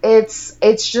it's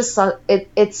just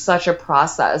it's such a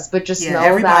process, but just know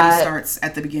everybody starts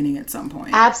at the beginning at some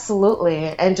point. Absolutely.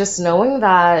 And just knowing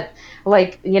that,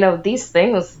 like, these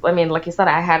things, I mean, like you said,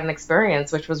 I had an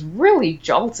experience which was really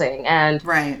jolting, and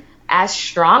as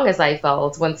strong as I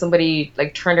felt when somebody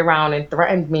like turned around and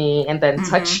threatened me and then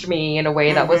touched me in a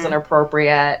way that was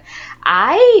inappropriate,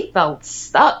 I felt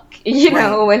stuck,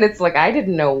 and it's like I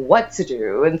didn't know what to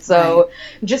do. And so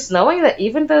just knowing that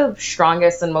even the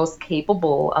strongest and most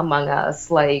capable among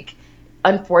us, like,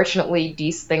 unfortunately,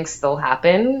 these things still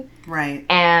happen.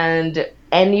 And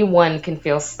anyone can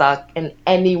feel stuck and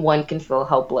anyone can feel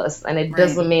helpless. And it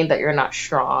doesn't mean that you're not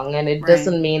strong, and it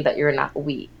doesn't mean that you're not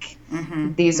weak.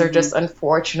 These are just,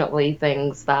 unfortunately,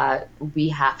 things that we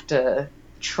have to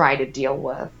try to deal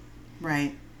with.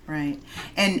 Right.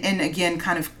 And again,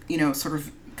 kind of, sort of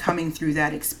coming through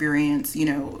that experience,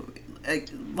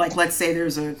 like, let's say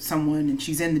there's someone and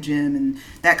she's in the gym and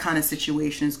that kind of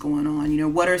situation is going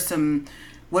on. What are some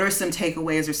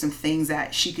takeaways or some things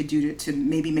that she could do to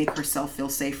maybe make herself feel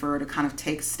safer, or to kind of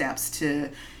take steps to,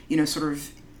 sort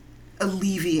of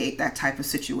alleviate that type of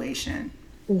situation?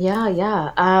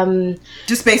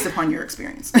 Just based upon your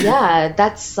experience.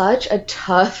 That's such a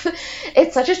tough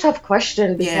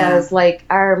question, because like,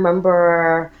 I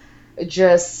remember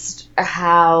just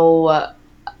how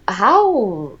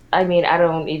I mean, I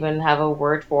don't even have a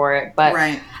word for it,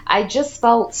 but I just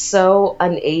felt so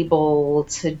unable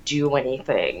to do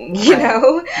anything,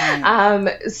 So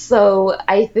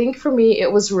I think for me,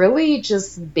 it was really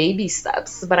just baby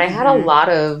steps, but I had a lot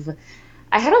of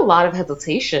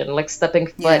hesitation, like stepping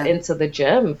foot into the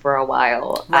gym for a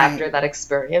while after that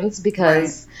experience,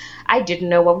 because I didn't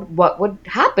know what would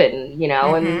happen,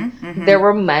 and there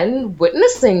were men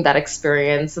witnessing that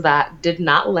experience that did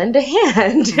not lend a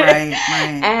hand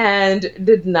and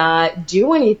did not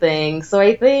do anything. So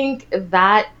I think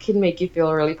that can make you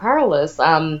feel really powerless.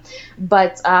 But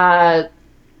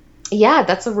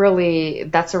that's a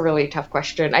really tough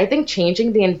question. I think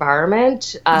changing the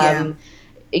environment,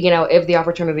 if the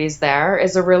opportunity is there,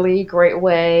 is a really great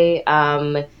way.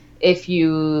 if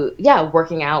you, yeah,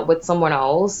 working out with someone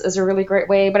else is a really great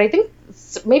way. But I think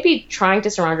maybe trying to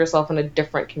surround yourself in a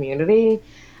different community,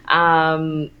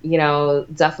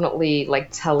 definitely like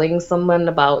telling someone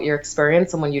about your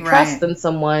experience, someone you trust, Right. and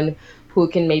someone who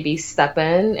can maybe step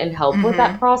in and help with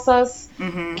that Mm-hmm. process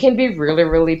Mm-hmm. can be really,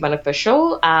 really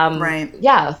beneficial. Right.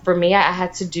 Yeah, for me, I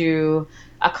had to do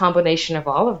a combination of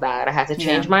all of that. I had to Yeah.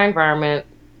 change my environment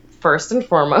first and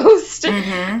foremost.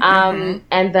 Mm-hmm. Mm-hmm.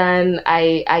 And then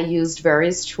I used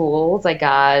various tools. I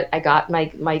got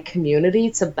my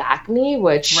community to back me,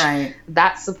 which Right.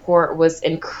 that support was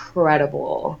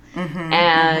incredible. Mm-hmm.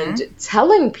 And Mm-hmm.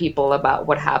 telling people about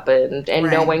what happened and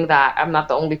Right. knowing that I'm not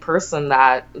the only person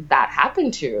that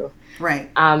happened to, Right.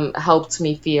 helped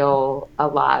me feel a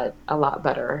lot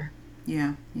better.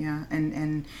 Yeah. Yeah.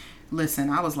 And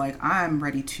listen, I was like, I'm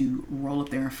ready to roll up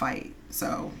there and fight.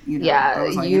 So, I Yeah,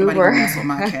 was like, you anybody gonna were mess with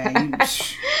my K?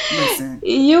 Listen.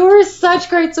 you were such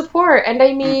great support. And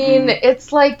I mean, Mm-mm.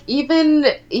 it's like even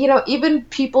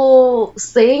people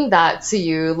saying that to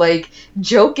you, like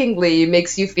jokingly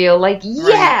makes you feel like,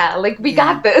 Right. yeah, like we Yeah.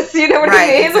 got this, you know what I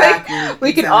Right. mean? Like Exactly.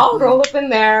 we can all Exactly. roll up in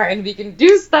there and we can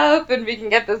do stuff and we can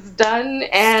get this done.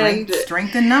 And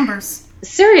Strength in numbers.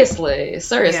 seriously,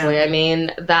 Yeah. I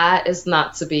mean, that is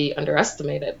not to be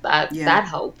underestimated. That Yeah. that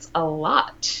helped a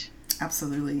lot.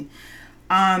 Absolutely.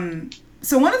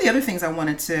 So one of the other things I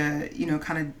wanted to,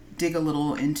 kind of dig a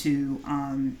little into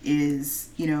is,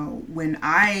 when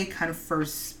I kind of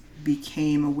first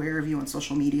became aware of you on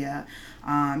social media,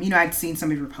 I'd seen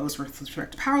some of your posts with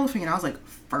respect to powerlifting, and I was like,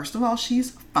 first of all,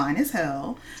 she's fine as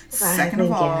hell. Second of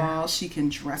Thank you. all, she can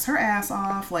dress her ass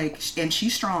off, like, and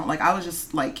she's strong. Like, I was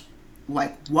just like,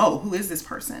 whoa, who is this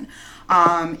person?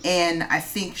 And I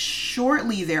think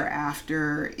shortly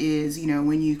thereafter is,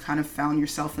 when you kind of found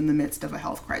yourself in the midst of a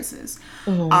health crisis.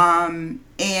 Mhm.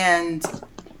 And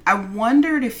I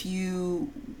wondered if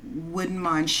you wouldn't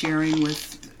mind sharing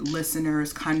with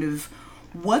listeners kind of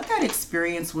what that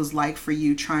experience was like for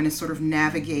you, trying to sort of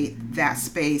navigate that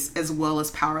space as well as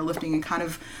powerlifting, and kind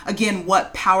of, again,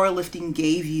 what powerlifting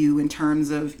gave you in terms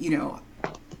of,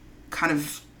 kind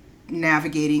of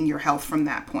navigating your health from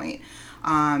that point.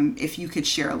 If you could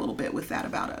share a little bit with that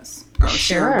about us, or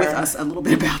share with Sure. us a little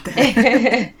bit about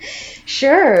that.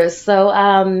 Sure. So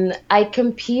I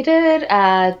competed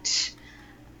at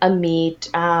a meet.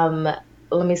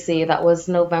 Let me see, that was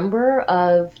November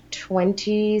of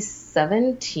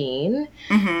 2017.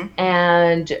 Mm-hmm.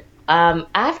 And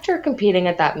after competing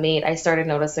at that meet, I started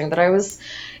noticing that I was,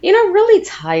 really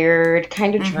tired,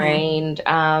 kind of Mm-hmm. drained.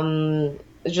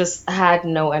 Just had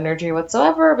no energy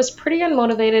whatsoever. Was pretty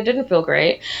unmotivated, didn't feel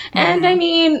great. And I Mm-hmm.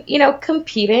 mean,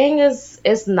 competing is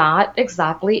not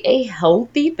exactly a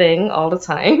healthy thing all the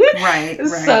time. Right.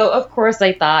 Right. So of course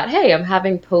I thought, hey, I'm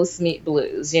having post-meet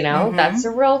blues, Mm-hmm. that's a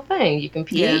real thing. You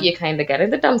compete, Yeah. you kind of get in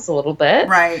the dumps a little bit.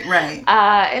 Right. Right.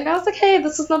 And I was like, hey,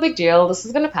 this is no big deal. This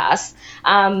is gonna pass.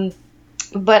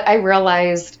 But I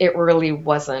realized it really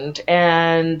wasn't.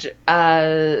 And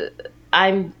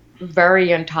I'm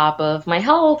very on top of my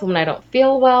health when I don't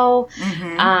feel well.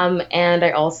 Mm-hmm. And I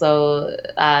also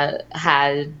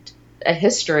had a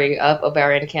history of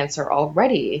ovarian cancer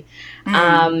already.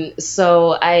 Mm.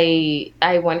 So I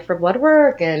went for blood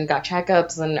work and got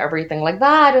checkups and everything like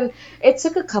that. And it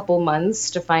took a couple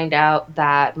months to find out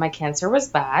that my cancer was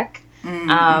back. Mm-hmm.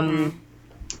 Um,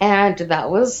 and that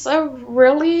was a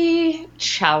really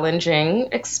challenging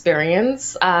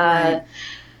experience. Right.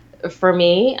 For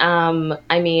me.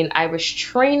 I mean, I was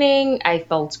training, I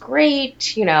felt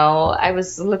great, I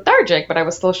was lethargic, but I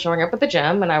was still showing up at the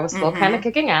gym and I was still kind of Mm-hmm.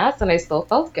 kicking ass and I still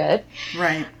felt good.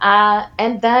 Right.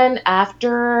 And then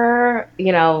after,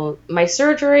 my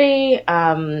surgery,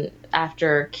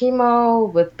 after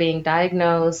chemo with being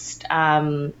diagnosed,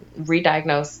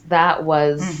 re-diagnosed, that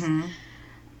was Mm-hmm.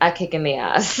 a kick in the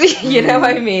ass. You know what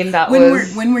I Mm. mean? That When were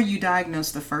was when were you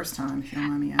diagnosed the first time, if you don't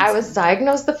mind me I was asking?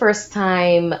 diagnosed the first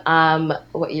time,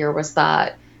 what year was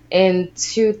that? In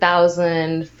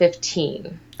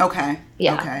 2015. Okay.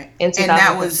 Yeah, Okay. in And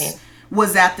that 2015.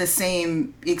 was that the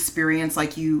same experience,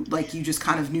 like you just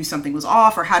kind of knew something was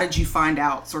off, or how did you find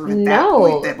out sort of at that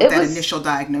point, No, that with it that was initial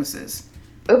diagnosis?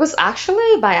 it was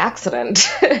actually by accident.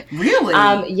 Really?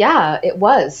 Yeah, it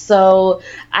was. So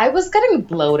I was getting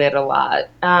bloated a lot.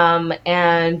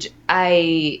 And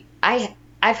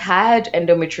I've had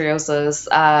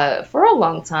endometriosis for a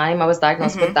long time. I was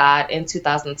diagnosed with Mm-hmm. that in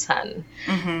 2010.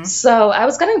 Mm-hmm. So I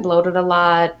was getting bloated a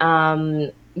lot.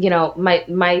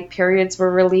 my periods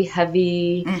were really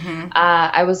heavy. Mm-hmm.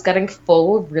 I was getting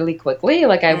full really quickly.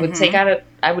 Like Mm-hmm.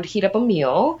 I would heat up a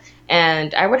meal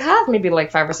and I would have maybe like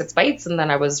 5 or 6 bites and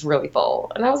then I was really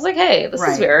full. And I was like, hey, this is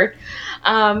Right. weird.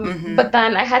 Mm-hmm. But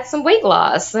then I had some weight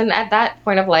loss. And at that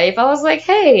point of life, I was like,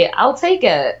 hey, I'll take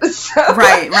it. So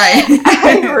Right. I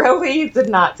Right. really did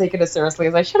not take it as seriously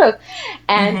as I should have.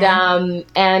 Mm-hmm.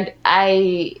 And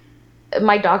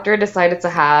my doctor decided to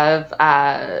have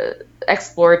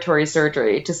exploratory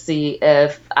surgery to see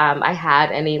if I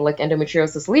had any like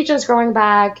endometriosis lesions growing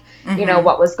back, Mm-hmm.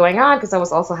 what was going on, because I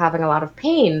was also having a lot of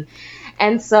pain.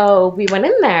 And so we went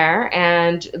in there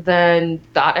and then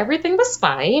thought everything was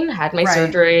fine, had my Right.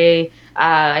 surgery.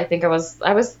 I think I was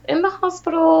in the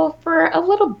hospital for a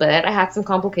little bit. I had some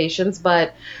complications,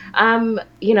 but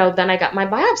then I got my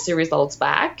biopsy results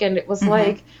back and it was Mm-hmm.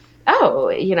 like, oh,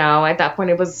 at that point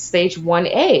it was stage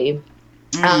 1A.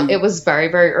 Mm. It was very,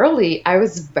 very early. I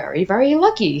was very, very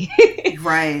lucky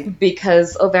Right.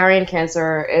 because ovarian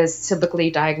cancer is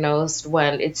typically diagnosed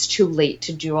when it's too late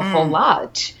to do a whole Mm.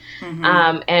 lot.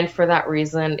 Mm-hmm. And for that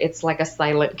reason, it's like a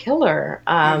silent killer.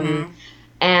 Mm-hmm.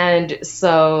 And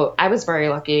so I was very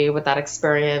lucky with that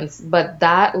experience, but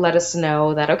that let us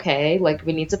know that, okay, like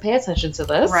we need to pay attention to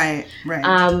this. Right.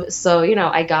 Right. So,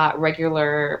 I got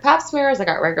regular pap smears, I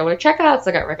got regular checkups,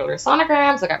 I got regular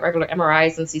sonograms, I got regular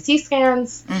MRIs and CT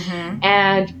scans. Mm-hmm.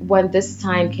 And when this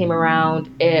time came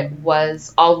around, it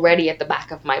was already at the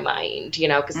back of my mind,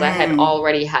 because I had Mm.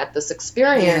 already had this Yeah.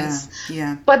 experience.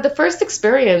 Yeah. But the first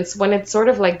experience, when it's sort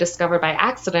of like discovered by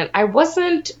accident, I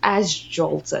wasn't as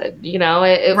jolted,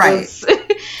 it Right. was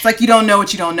It's like you don't know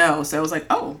what you don't know. So it was like,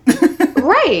 oh.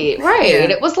 right, right.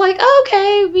 Yeah. It was like, oh,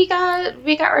 okay, we got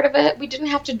rid of it. We didn't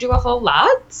have to do a whole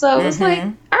lot. So it was like,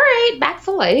 Mm-hmm. all right, back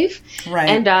to life. Right.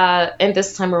 And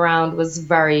this time around was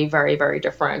very, very, very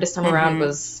different. This time around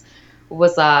Mm-hmm.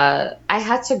 was I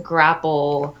had to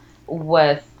grapple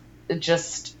with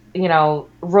just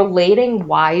relating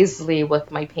wisely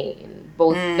with my pain,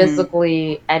 both Mm.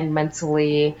 physically and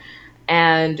mentally,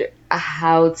 and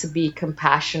how to be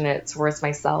compassionate towards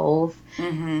myself,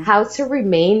 Mm-hmm. how to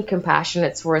remain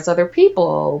compassionate towards other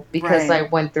people, because Right. I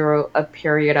went through a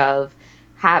period of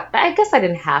I guess I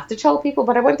didn't have to tell people,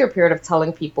 but I went through a period of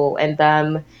telling people and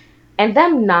them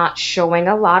not showing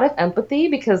a lot of empathy,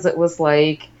 because it was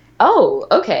like, oh,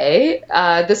 okay,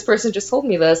 this person just told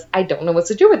me this. I don't know what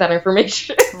to do with that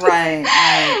information. Right.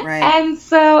 Right. Right. And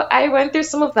so I went through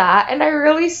some of that, and I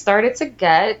really started to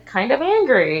get kind of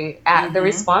angry at the Mm-hmm.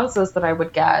 responses that I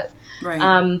would get. Right.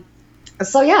 Um,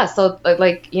 so yeah, so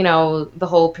like, the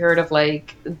whole period of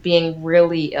like being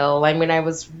really ill. I mean, I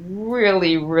was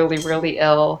really, really, really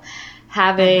ill,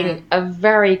 having Mm-hmm. a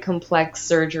very complex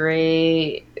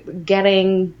surgery,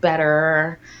 getting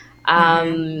better,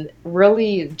 Mm-hmm.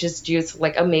 really just due to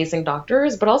like amazing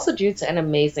doctors, but also due to an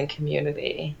amazing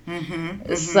community. Mm-hmm.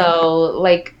 Mm-hmm. So,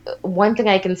 like, one thing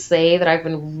I can say that I've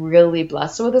been really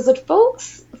blessed with is that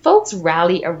folks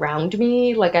rally around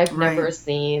me like I've Right. never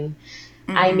seen.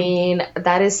 I Mm-hmm. mean,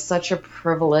 that is such a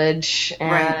privilege,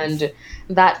 Right. and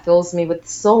that fills me with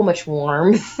so much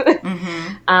warmth.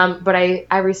 Mm-hmm. But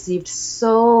I received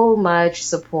so much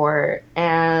support,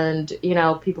 and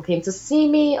people came to see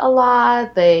me a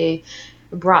lot. They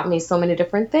brought me so many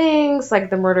different things, like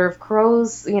the murder of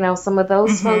crows. Some of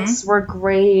those Mm-hmm. folks were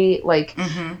great. Like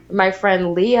Mm-hmm. my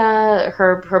friend Leah,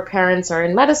 her parents are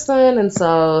in medicine, and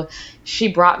so she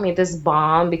brought me this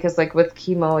balm because like with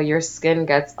chemo, your skin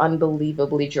gets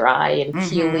unbelievably dry and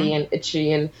peely Mm-hmm. and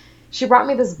itchy, and she brought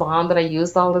me this balm that I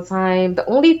used all the time. The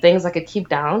only things I could keep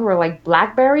down were like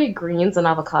blackberry, greens, and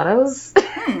avocados.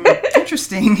 Hmm.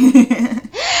 Interesting.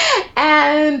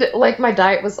 And like my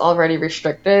diet was already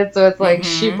restricted, so it's like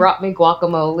she Mm-hmm. brought me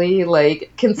guacamole like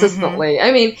Mm-hmm. consistently.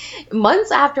 I mean,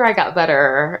 months after I got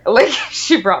better, like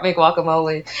she brought me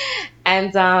guacamole.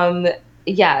 And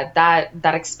yeah,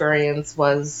 that experience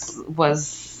was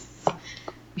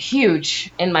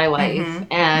huge in my life, Mm-hmm.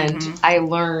 and Mm-hmm. I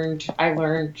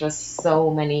learned just so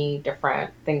many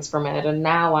different things from it, and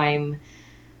now I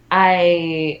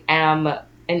am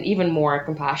an even more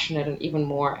compassionate and even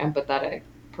more empathetic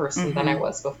person than I Mm-hmm.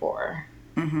 was before.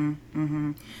 Mm-hmm.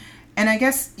 Mm-hmm. And I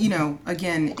guess,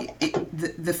 again,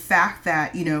 the fact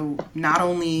that, not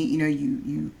only,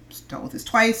 you dealt with this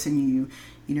twice and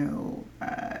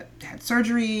had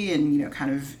surgery and,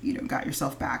 kind of, got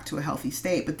yourself back to a healthy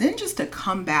state, but then just to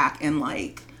come back and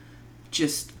like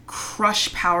just crush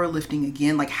powerlifting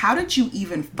again, like how did you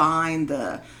even find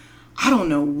I don't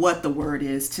know what the word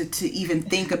is to even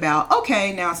think about,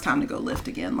 okay, now it's time to go lift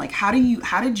again. Like how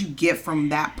did you get from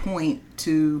that point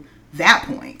to that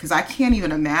point? Because I can't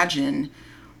even imagine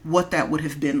what that would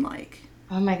have been like.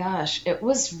 Oh my gosh, it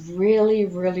was really,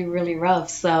 really, really rough.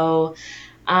 So,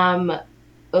 um,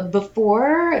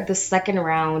 before the second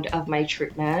round of my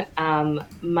treatment,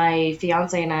 my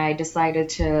fiance and I decided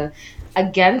to,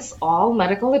 against all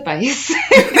medical advice,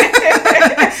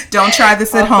 Don't try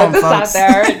this at I'll put home, this out folks.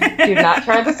 there. Do not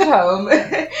try this at home.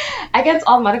 Against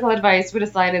all medical advice, we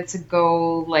decided to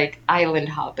go like island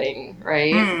hopping,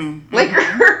 right? Like,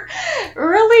 Mm-hmm.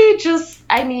 really just,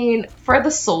 I mean, for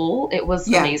the soul, it was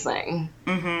Yeah. amazing.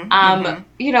 Mm-hmm.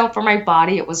 Mm-hmm. For my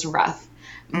body, it was rough.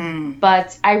 Mm.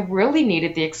 But I really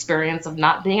needed the experience of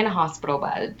not being in a hospital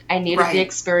bed. I needed the Right.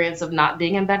 experience of not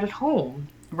being in bed at home.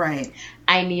 Right.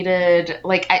 I needed,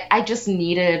 like, I just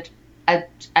needed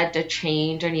a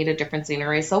change. I needed different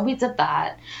scenery. So we did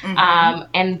that. Mm-hmm.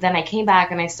 And then I came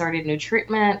back and I started new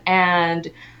treatment. And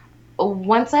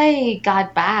once I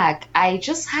got back, I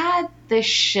just had this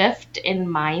shift in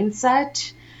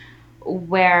mindset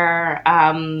where,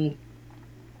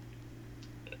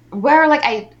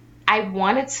 like I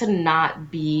wanted to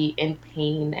not be in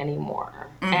pain anymore.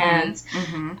 Mm-hmm. And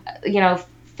Mm-hmm.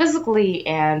 physically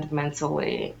and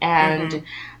mentally. And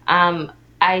Mm-hmm. um,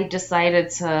 I decided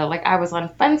to, like, I was on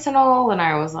fentanyl and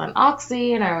I was on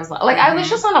oxy and I was like, I was Mm-hmm.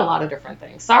 just on a lot of different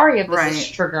things. Sorry if this is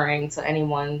Right. triggering to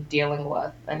anyone dealing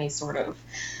with any sort of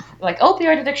like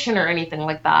opioid addiction or anything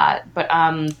like that. But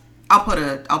I'll put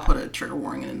a trigger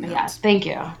warning in the yeah, notes. thank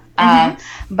you.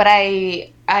 Mm-hmm. But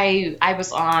I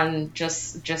was on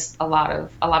just a lot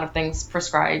of things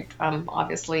prescribed,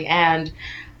 obviously, and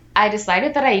I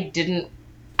decided that I didn't.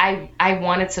 I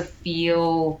wanted to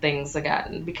feel things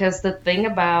again because the thing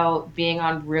about being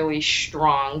on really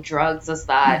strong drugs is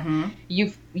that Mm-hmm.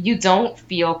 you don't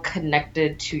feel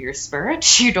connected to your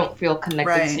spirit. You don't feel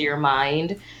connected to Right. your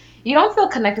mind. You don't feel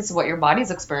connected to what your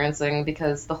body's experiencing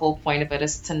because the whole point of it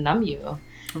is to numb you.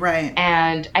 Right.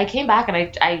 And I came back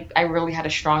and I really had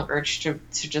a strong urge to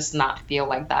just not feel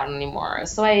like that anymore.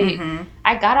 So Mm-hmm.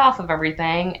 I got off of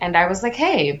everything and I was like,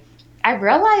 hey, I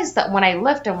realized that when I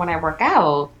lift and when I work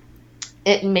out,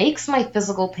 it makes my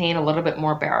physical pain a little bit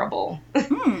more bearable.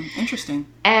 Interesting.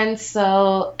 And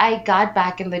so I got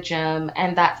back in the gym,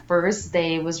 and that first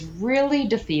day was really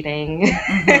defeating.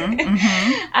 Mm-hmm.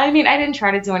 Mm-hmm. I mean, I didn't try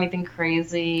to do anything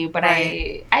crazy, but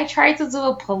Right. I tried to do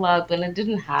a pull up, and it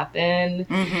didn't happen.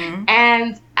 Mm-hmm.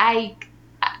 And my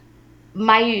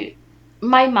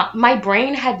my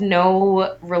brain had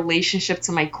no relationship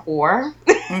to my core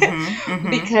Mm-hmm. Mm-hmm.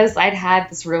 because I'd had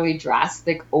this really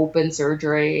drastic open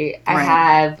surgery. I Right.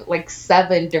 have like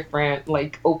 7 different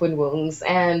like open wounds,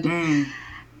 and Mm.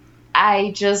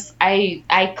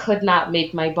 I could not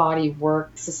make my body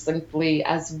work succinctly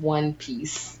as one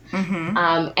piece. Mm-hmm.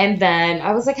 And then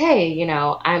I was like, hey,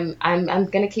 I'm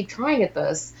gonna keep trying at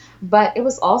this. But it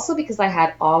was also because I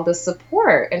had all the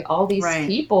support and all these Right.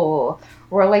 people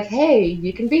were like, hey,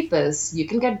 you can beat this, you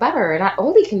can get better. And not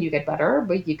only can you get better,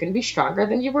 but you can be stronger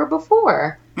than you were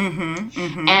before. Mm-hmm.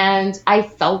 Mm-hmm. And I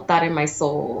felt that in my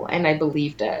soul and I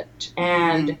believed it. Mm.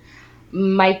 And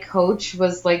my coach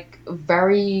was like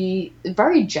very,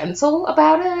 very gentle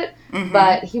about it. Mm-hmm.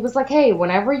 But he was like, hey,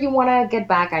 whenever you want to get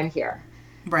back, I'm here.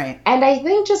 Right. And I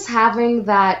think just having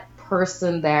that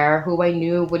person there who I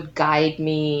knew would guide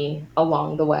me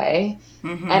along the way,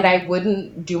 and Mm-hmm. I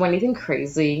wouldn't do anything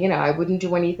crazy, I wouldn't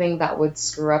do anything that would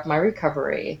screw up my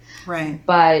recovery, Right.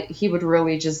 but he would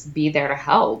really just be there to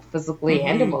help physically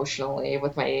and Mm-hmm. emotionally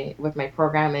with my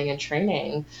programming and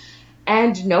training.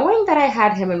 And knowing that I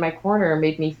had him in my corner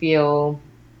made me feel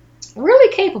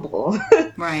really capable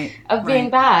Right. of being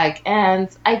Right. back. And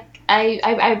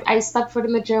I stepped foot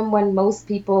in the gym when most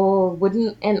people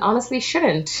wouldn't and honestly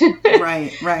shouldn't.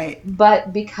 Right. Right.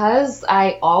 But because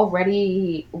I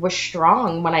already was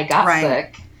strong when I got Right.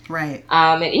 sick, Right.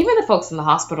 and even the folks in the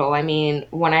hospital, I mean,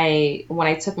 when I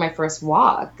took my first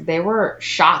walk, they were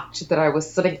shocked that I was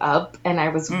sitting up and I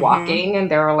was Mm-hmm. walking, and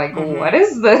they were like, Mm-hmm. "What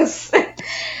is this?"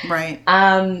 Right.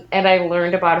 And I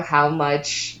learned about how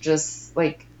much just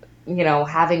like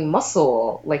having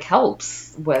muscle like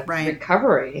helps with Right.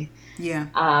 recovery, Yeah.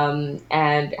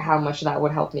 and how much that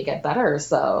would help me get better.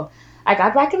 So I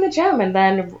got back in the gym, and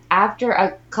then after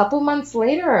a couple months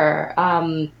later,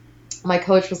 my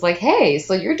coach was like, "Hey,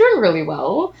 so you're doing really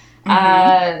well.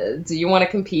 Mm-hmm. Do you want to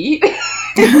compete?"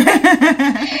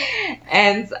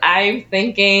 And I'm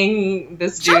thinking,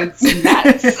 this Sure. dude's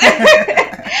nuts.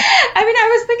 I mean,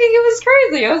 I was thinking it was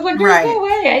crazy. I was like, there's no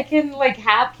Right. way I can like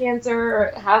have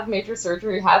cancer, have major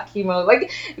surgery, have chemo,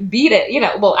 like beat it.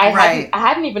 Well, Right. I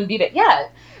hadn't even beat it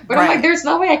yet. But I'm like, Right. there's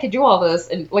no way I could do all this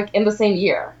in the same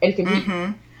year and compete.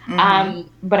 Mm-hmm.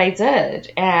 But I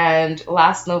did, and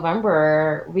last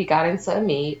November we got into a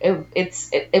meet.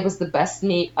 It was the best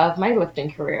meet of my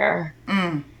lifting career.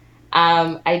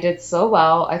 I did so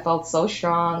well. I felt so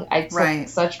strong. I took Right.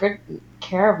 such good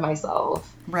care of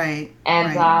myself. Right.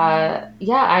 And Right.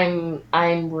 yeah,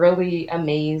 I'm really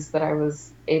amazed that I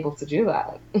was able to do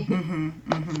that.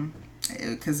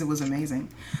 Because it was amazing.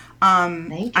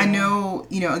 Thank I you. know,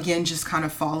 again, just kind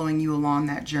of following you along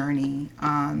that journey.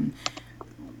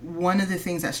 One of the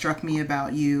things that struck me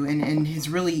about you and has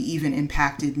really even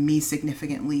impacted me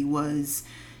significantly was,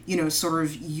 sort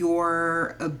of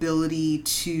your ability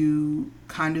to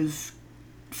kind of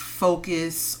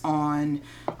focus on,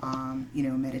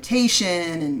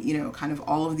 meditation and, kind of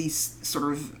all of these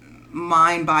sort of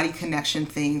mind body connection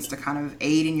things to kind of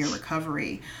aid in your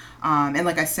recovery. And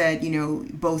like I said,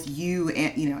 both you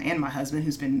and, and my husband,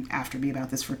 who's been after me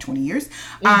about this for 20 years,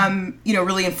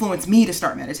 really influenced me to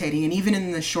start meditating. And even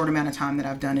in the short amount of time that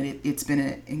I've done it, it's been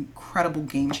an incredible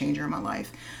game changer in my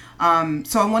life.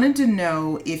 So I wanted to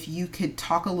know if you could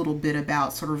talk a little bit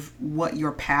about sort of what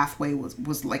your pathway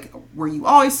was like. Were you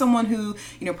always someone who,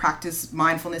 practiced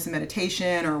mindfulness and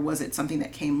meditation, or was it something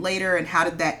that came later? And how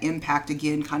did that impact,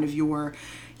 again, kind of your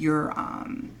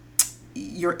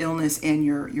illness and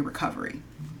your recovery?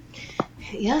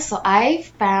 Yeah, so I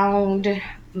found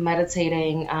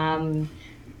meditating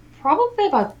probably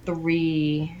about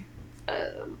three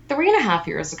and a half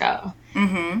years ago.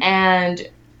 And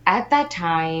at that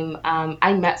time,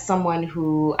 I met someone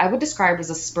who I would describe as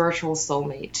a spiritual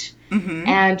soulmate.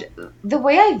 And the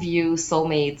way I view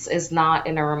soulmates is not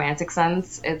in a romantic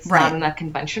sense. It's not in a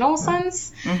conventional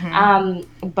sense.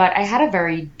 But I had a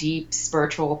very deep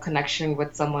spiritual connection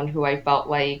with someone who I felt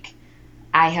like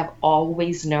I have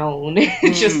always known,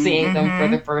 just seeing them for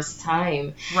the first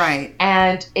time. Right.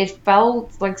 And it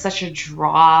felt like such a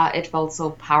draw. It felt so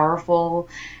powerful.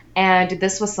 And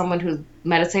this was someone who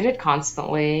meditated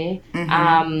constantly,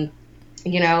 who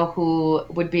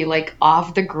would be like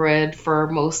off the grid for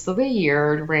most of the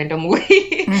year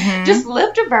randomly, just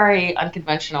lived a very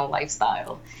unconventional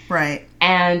lifestyle. Right.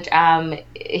 And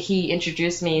he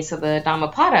introduced me to the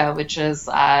Dhammapada, which is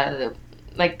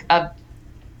like a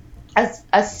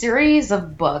series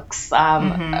of books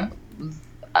about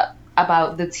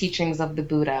the teachings of the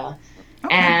Buddha.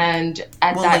 Okay. And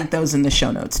we'll link those in the show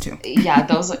notes too. Yeah,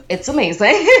 it's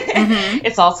amazing.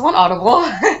 It's also on Audible.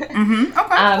 Okay.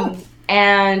 Cool.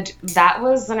 And that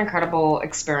was an incredible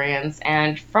experience.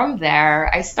 And from there,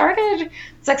 I started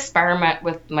to experiment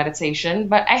with meditation,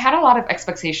 but I had a lot of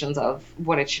expectations of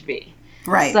what it should be.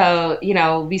 Right. So,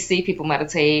 we see people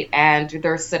meditate and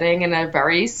they're sitting in a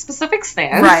very specific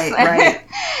stance. Right.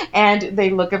 And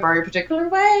they look a very particular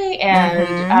way.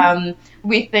 And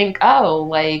we think,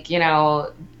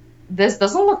 this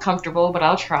doesn't look comfortable, but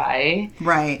I'll try.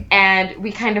 Right. And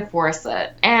we kind of force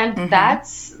it. And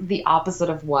that's the opposite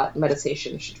of what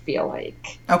meditation should feel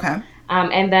like. Okay.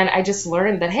 And then I just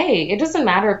learned that, hey, it doesn't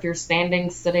matter if you're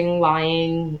standing, sitting,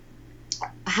 lying,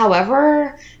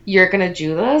 however you're going to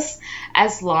do this,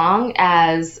 as long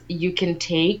as you can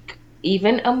take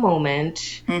even a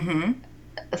moment,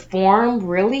 form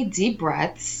really deep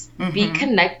breaths, be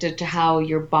connected to how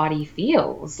your body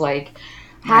feels. Like,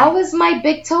 how is my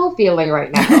big toe feeling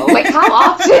right now? Like, how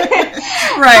often?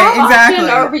 Often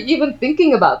are we even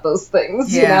thinking about those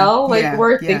things?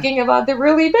 We're thinking about the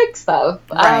really big stuff.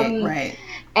 Right.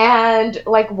 And,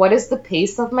 like, what is the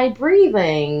pace of my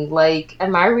breathing? Like,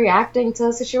 am I reacting to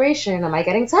a situation? Am I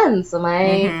getting tense? Am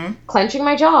I clenching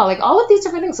my jaw? Like, all of these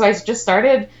different things. So I just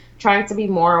started trying to be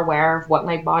more aware of what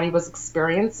my body was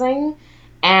experiencing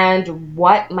and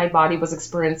what my body was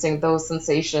experiencing those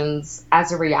sensations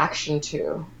as a reaction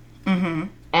to.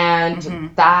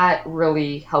 And that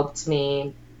really helped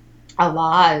me a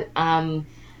lot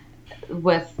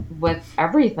with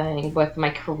everything, with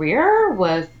my career,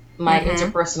 with my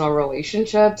interpersonal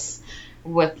relationships,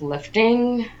 with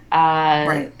lifting.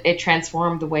 It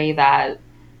transformed the way that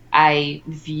I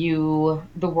view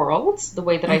the world, the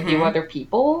way that I view other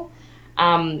people,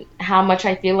 how much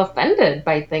I feel offended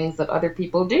by things that other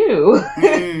people do,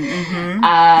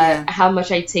 how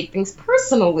much I take things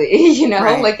personally,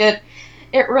 like it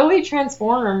really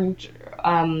transformed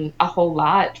a whole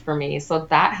lot for me. So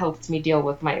that helped me deal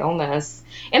with my illness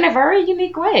in a very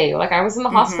unique way. Like, I was in the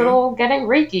hospital getting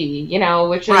Reiki,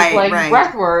 which is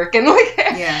breath work.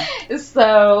 And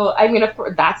so, I mean, of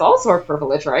course, that's also a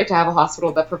privilege, right? To have a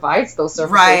hospital that provides those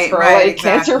services for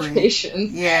cancer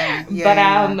patients. But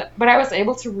I was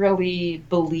able to really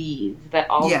believe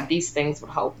that all of these things would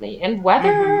help me. And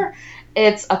whether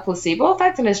it's a placebo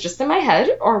effect and it's just in my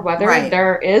head, or whether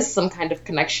there is some kind of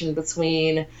connection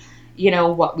between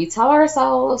what we tell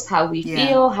ourselves, how we Yeah.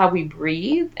 feel, how we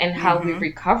breathe, and how we Mm-hmm.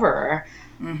 recover,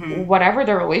 Mm-hmm. whatever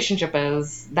the relationship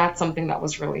is, that's something that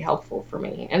was really helpful for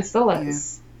me and still Yeah.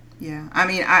 is. Yeah. I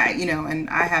mean, and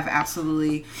I have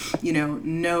absolutely,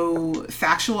 no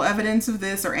factual evidence of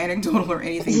this or anecdotal or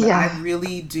anything, but I Yeah.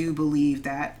 really do believe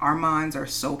that our minds are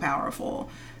so powerful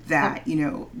Yep.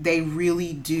 that, they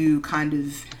really do kind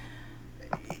of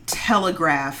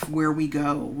telegraph where we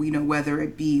go, whether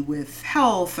it be with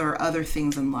health or other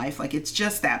things in life. Like, it's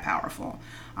just that powerful.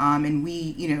 And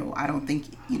I don't think,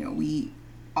 we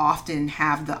often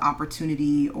have the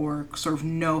opportunity or sort of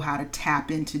know how to tap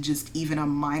into just even a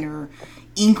minor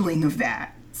inkling of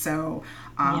that. So,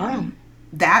 Yeah.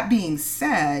 that being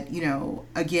said,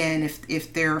 again,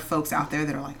 if there are folks out there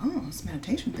that are like, oh, this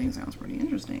meditation thing sounds pretty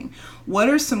interesting, what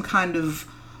are some kind of,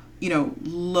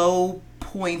 low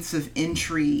points of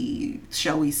entry,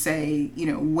 shall we say,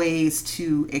 ways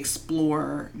to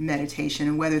explore meditation,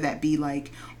 and whether that be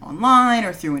like online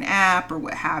or through an app or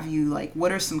what have you, like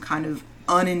what are some kind of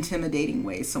unintimidating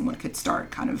ways someone could start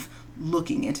kind of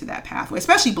looking into that pathway,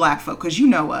 especially Black folk, because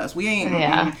us, we ain't,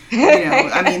 Yeah.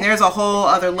 I mean, there's a whole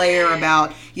other layer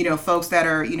about, folks that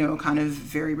are, kind of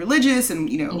very religious and,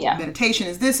 Yeah. meditation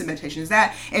is this and meditation is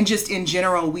that. And just in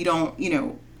general, we don't,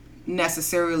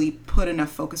 necessarily put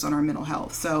enough focus on our mental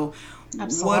health. So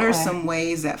what are Absolutely. some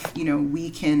ways that, we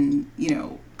can,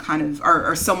 kind of,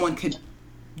 or someone could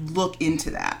look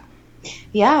into that?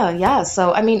 Yeah, yeah.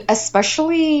 So, I mean,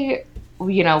 especially,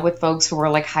 with folks who are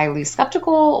like highly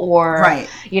skeptical, or, Right.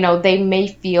 they may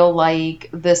feel like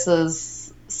this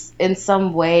is in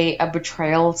some way a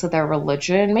betrayal to their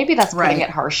religion. Maybe that's putting it Right.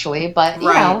 harshly, but,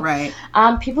 Right.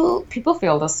 Right. people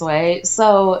feel this way.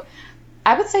 So,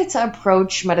 I would say to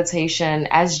approach meditation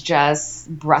as just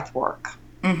breath work.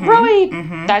 Mm-hmm. Really,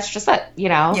 Mm-hmm. that's just it.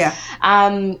 Yeah.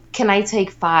 Can I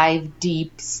take 5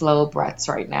 deep, slow breaths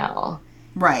right now?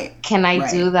 Right. Can I Right.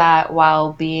 do that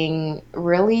while being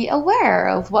really aware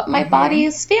of what my body Mm-hmm.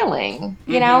 is feeling?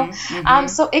 Mm-hmm. Mm-hmm.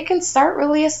 So it can start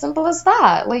really as simple as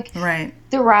that. Like, Right.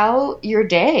 throughout your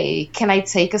day, can I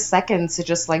take a second to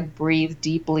just like breathe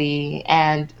deeply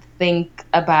and think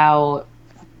about,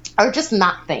 or just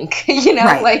not think,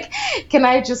 Right. like, can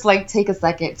I just like take a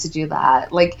second to do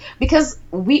that? Like, because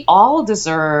we all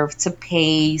deserve to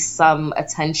pay some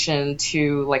attention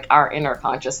to like our inner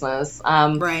consciousness.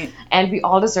 Right. And we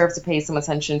all deserve to pay some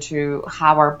attention to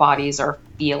how our bodies are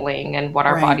feeling and what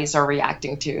our Right. bodies are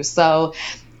reacting to. So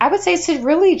I would say to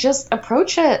really just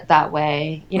approach it that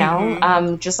way,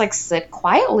 Mm-hmm. just like sit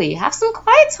quietly, have some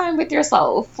quiet time with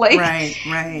yourself. Like, Right.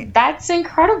 Right. that's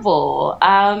incredible.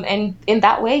 And in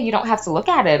that way, you don't have to look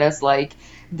at it as like,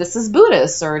 this is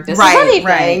Buddhist or this is Right.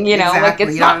 Right. anything, like Exactly.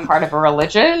 it's not part of a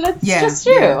religion. It's Yeah. just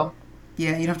Yeah. you.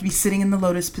 Yeah. You don't have to be sitting in the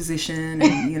lotus position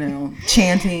and,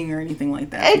 chanting or anything like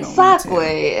that if you don't want to.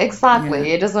 Exactly, exactly.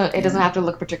 Yeah. It doesn't Yeah. have to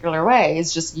look a particular way.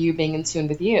 It's just you being in tune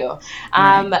with you.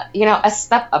 Right. A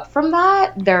step up from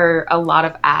that, there are a lot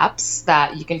of apps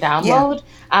that you can Yeah. download.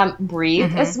 Breathe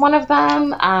Mm-hmm. is one of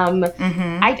them.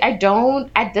 Mm-hmm. I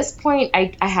don't, at this point,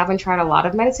 I haven't tried a lot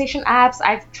of meditation apps.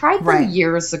 I've tried them Right.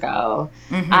 years ago.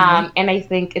 Mm-hmm. And I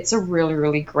think it's a really,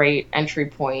 really great entry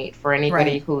point for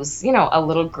anybody Right. who's, a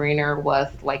little greener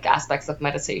with like aspects of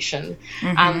meditation.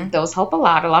 Mm-hmm. Those help a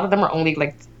lot. A lot of them are only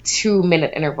like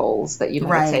 2-minute intervals that you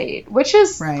Right. meditate, which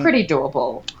is Right. pretty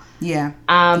doable. Yeah.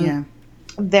 Um, Yeah.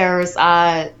 there's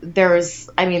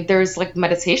like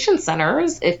meditation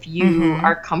centers if you Mm-hmm.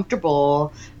 are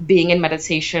comfortable being in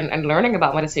meditation and learning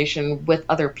about meditation with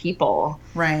other people.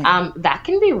 Right. That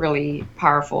can be really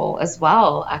powerful as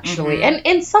well, actually. Mm-hmm. And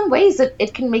in some ways,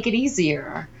 it can make it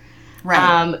easier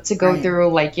Right. to go Right.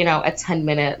 through like, a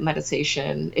 10-minute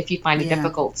meditation if you find it Yeah.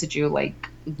 difficult to do like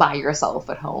by yourself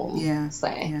at home, Yeah.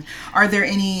 say. Yeah. Are there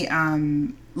any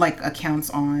like accounts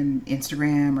on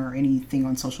Instagram or anything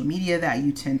on social media that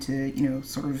you tend to,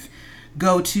 sort of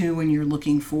go to when you're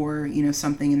looking for,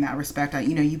 something in that respect?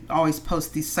 You always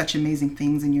post these such amazing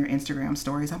things in your Instagram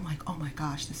stories. I'm like, oh my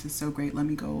gosh, this is so great. Let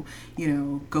me go,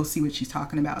 go see what she's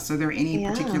talking about. So are there any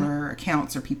Yeah. particular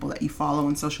accounts or people that you follow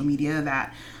on social media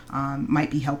that might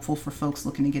be helpful for folks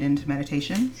looking to get into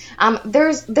meditation?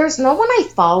 There's no one I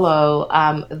follow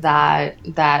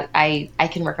that I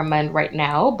can recommend right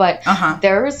now, but Uh-huh.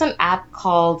 there's an app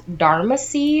called Dharma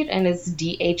Seed, and it's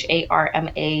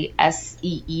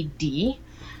DHARMASEED.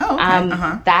 Oh, okay.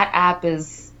 Uh-huh. That app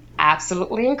is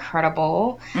absolutely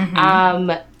incredible. Mm-hmm.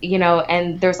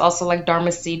 And there's also like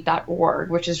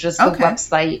dharmaseed.org, which is just the Okay.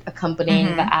 website accompanying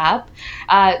Mm-hmm. the app.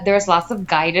 There's lots of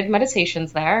guided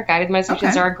meditations there. Guided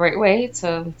meditations Okay. are a great way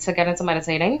to get into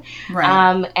meditating.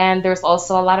 Right. And there's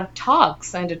also a lot of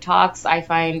talks, and the talks I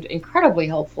find incredibly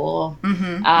helpful,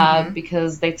 Mm-hmm. Mm-hmm.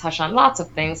 because they touch on lots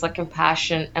of things like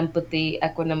compassion, empathy,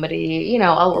 equanimity, a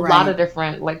lot of Right.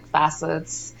 different like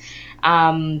facets.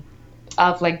 Um,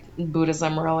 of like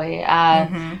Buddhism really.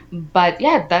 Mm-hmm. But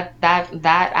yeah, that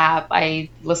app I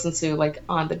listen to like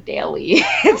on the daily.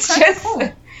 It's Okay. just Cool.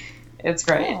 it's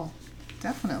great. Cool.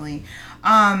 Definitely.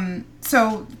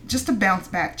 So just to bounce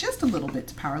back just a little bit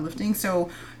to powerlifting. So,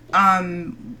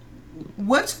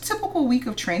 what's a typical week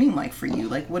of training like for you?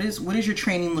 Like, what does your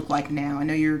training look like now? I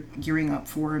know you're gearing up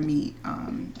for a meet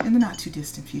in the not too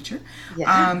distant future.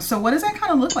 Yeah. So what does that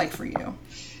kind of look like for you?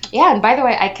 Yeah, and by the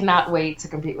way, I cannot wait to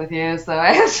compete with you, so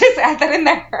I just add that in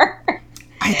there.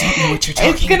 I don't know what you're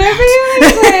It's talking gonna about. be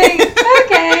amazing.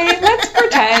 Okay, let's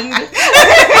pretend.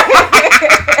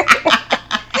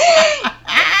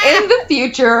 In the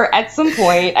future, at some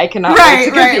point, I cannot wait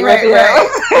to compete with you.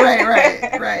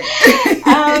 Right.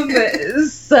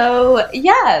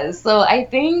 So I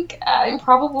think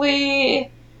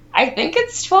I think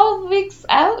it's 12 weeks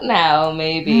out now,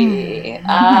 maybe.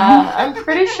 I'm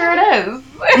pretty sure it is.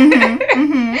 Mm-hmm.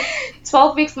 Mm-hmm.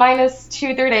 12 weeks minus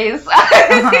 2 3 days.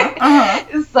 Uh-huh.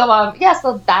 Uh-huh.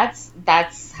 So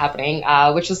that's happening,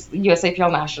 which is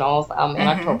USAPL Nationals in Mm-hmm.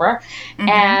 October. Mm-hmm.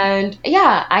 And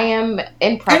yeah, I am in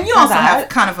And prep you for also have that.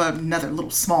 kind of another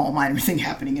little small minor thing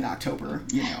happening in October,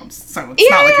 so it's not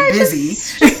like you're Yeah, busy.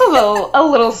 just a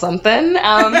little something.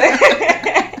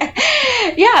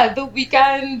 Yeah, the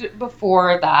weekend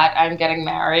before that, I'm getting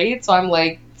married, so I'm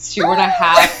like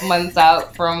 2.5 months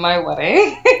out from my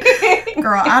wedding.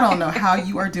 Girl, I don't know how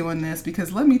you are doing this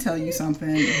because let me tell you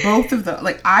something. Both of the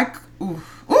ooh,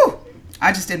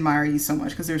 I just admire you so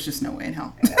much because there's just no way in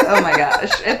hell. Oh my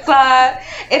gosh,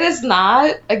 it is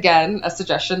not again a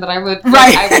suggestion that Right.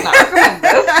 I would not recommend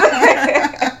this.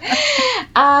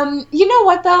 You know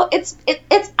what though? It's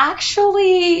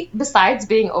actually, besides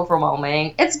being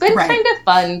overwhelming, it's been Right. kind of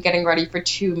fun getting ready for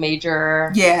two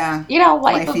major, Yeah.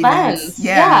 life Life events.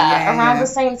 Yeah. Around the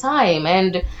same time.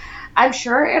 And I'm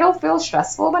sure it'll feel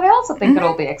stressful, but I also think it'll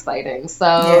Mm-hmm. be exciting. So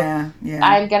Yeah.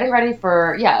 I'm getting ready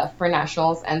for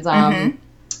nationals, and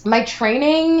Mm-hmm. my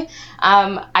training,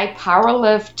 I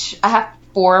powerlift. I have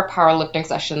 4 powerlifting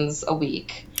sessions a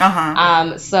week.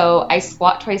 Uh-huh. So I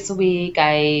squat twice a week,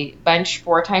 I bench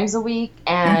 4 times a week,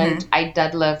 and Mm-hmm. I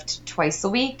deadlift twice a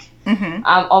week. Mm-hmm.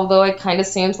 Although it kind of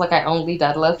seems like I only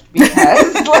deadlift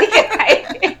because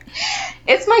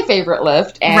it's my favorite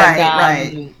lift, and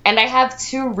Right. and I have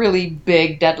 2 really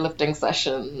big deadlifting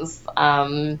sessions.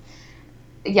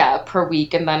 Per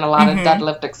week, and then a lot of Mm-hmm.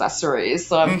 deadlift accessories.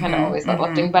 So I'm kind of always Mm-hmm.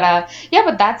 Mm-hmm. deadlifting.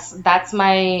 But that's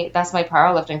my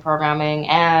powerlifting programming,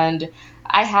 and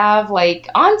I have like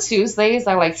on Tuesdays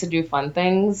I like to do fun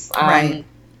things. Right.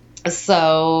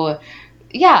 So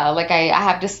yeah, like I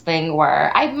have this thing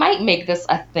where I might make this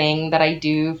a thing that I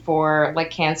do for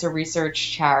like cancer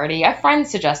research charity. A friend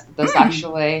suggested this Mm.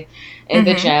 actually in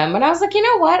the Mm-hmm. gym, and I was like, you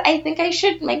know what? I think I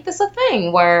should make this a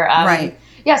thing where Right.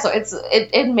 yeah, so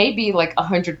it may be like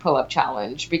 100 pull-up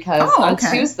challenge, because Oh, on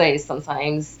okay. Tuesdays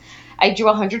sometimes I do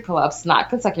 100 pull-ups, not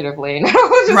consecutively, no,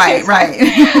 just Right.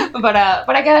 Right. but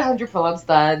I get 100 pull-ups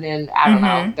done in, I don't know,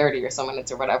 Mm-hmm. 30 or so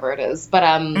minutes or whatever it is. But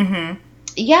Mm-hmm.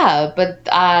 yeah, but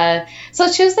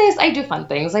so Tuesdays I do fun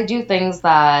things. I do things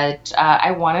that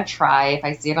I want to try if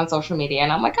I see it on social media,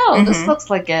 and I'm like, oh, this Mm-hmm. looks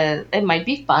like it might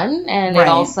be fun, and it Right.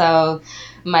 also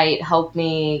might help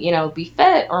me, be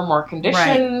fit or more Right.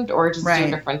 conditioned, or just do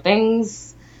Right. different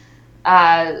things.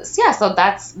 So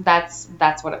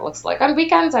that's what it looks like. On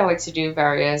weekends, I like to do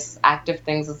various active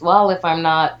things as well. If I'm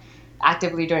not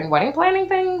actively doing wedding planning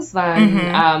things, then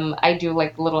Mm-hmm. I do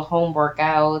like little home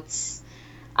workouts,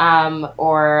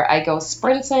 or I go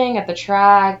sprinting at the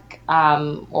track,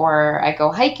 or I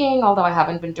go hiking, although I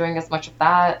haven't been doing as much of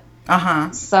that.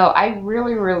 Uh-huh. So I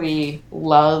really, really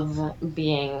love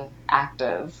being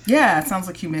active. Yeah, it sounds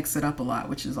like you mix it up a lot,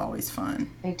 which is always fun.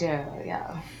 I do,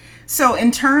 yeah. So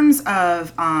in terms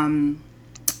of I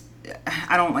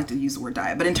don't like to use the word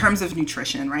diet, but in terms of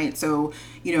nutrition, right? So,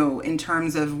 in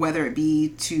terms of whether it be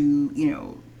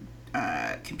to,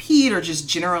 compete or just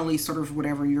generally sort of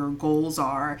whatever your goals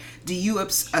are, do you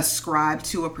ascribe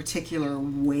to a particular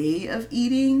way of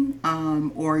eating?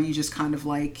 Or are you just kind of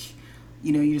like,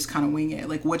 you just kind of wing it?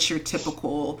 Like, what's your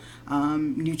typical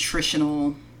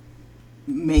nutritional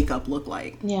makeup look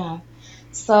like? Yeah.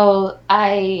 So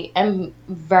I am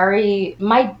very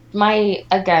my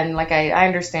again, like I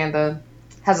understand the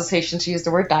hesitation to use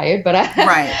the word diet, but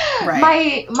Right,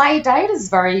 right. my diet is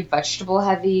very vegetable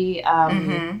heavy.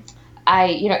 Mm-hmm. I,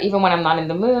 even when I'm not in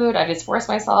the mood, I just force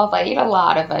myself. I eat a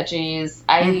lot of veggies.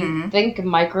 I Mm-hmm. think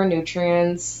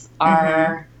micronutrients Mm-hmm.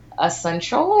 are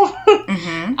essential.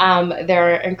 Mm-hmm.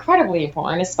 They're incredibly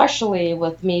important, especially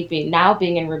with me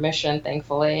being in remission,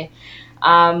 thankfully.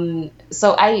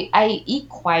 So I eat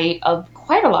quite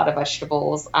a lot of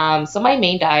vegetables. So my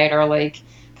main diet are like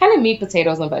kind of meat,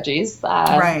 potatoes, and veggies.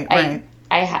 Right, right.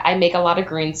 I make a lot of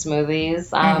green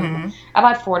smoothies, Mm-hmm.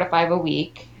 about 4 to 5 a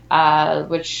week,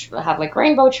 which have like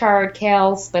rainbow chard,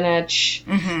 kale, spinach,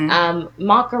 Mm-hmm.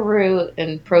 maca root,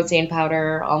 and protein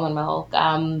powder, almond milk.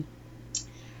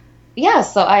 Yeah,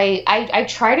 so I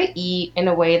try to eat in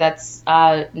a way that's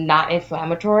not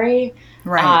inflammatory.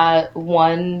 Right.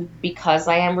 One, because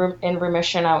I am in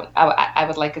remission, I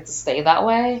would like it to stay that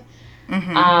way.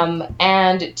 Mm-hmm.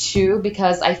 And two,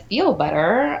 because I feel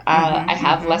better. I Mm-hmm.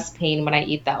 have Mm-hmm. less pain when I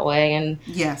eat that way, and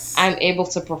Yes. I'm able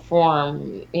to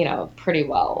perform, pretty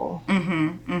well. Mm-hmm.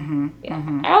 Mm-hmm. Yeah.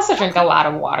 Mm-hmm. I also drink a Okay. lot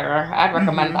of water. I'd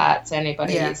recommend Mm-hmm. that to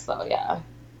anybody. Yeah, So yeah.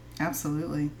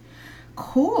 absolutely.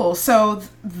 Cool. So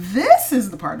this is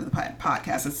the part of the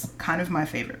podcast. It's kind of my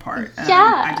favorite part.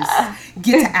 I just Yeah.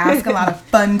 get to ask a lot of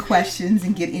fun questions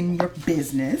and get in your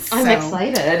business. I'm So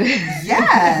excited.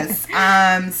 yes.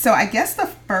 So I guess the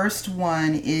first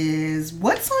one is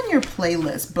what's on your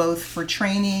playlist, both for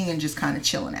training and just kind of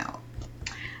chilling out.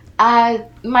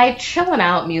 My chilling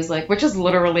out music, which is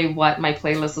literally what my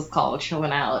playlist is called,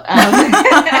 chilling out.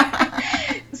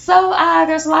 So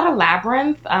there's a lot of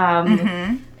Labyrinth.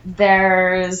 Mm-hmm.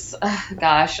 There's,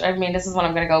 gosh, I mean, this is when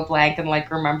I'm gonna go blank and like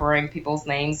remembering people's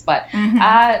names, but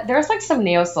Mm-hmm. there's like some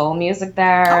neo soul music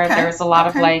there. Okay. There's a lot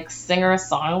of Okay. like singer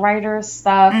songwriter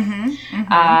stuff. Mm-hmm.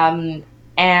 Mm-hmm. Um,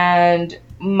 and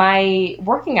my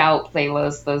working out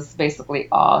playlist is basically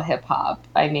all hip hop.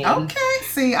 I mean, Okay.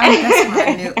 See, that's what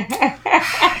I knew.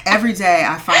 Every day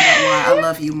I find out why I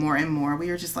love you more and more. We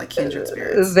are just like kindred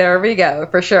spirits. there we go,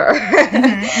 for sure.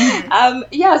 Mm-hmm. Mm-hmm.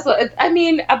 Yeah, so I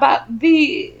mean, about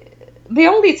the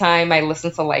only time I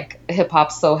listen to like hip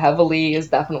hop so heavily is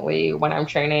definitely when I'm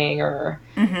training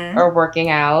Mm-hmm. or working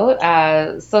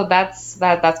out. So that's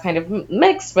kind of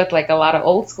mixed with like a lot of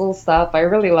old school stuff. I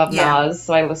really love Yeah. Nas,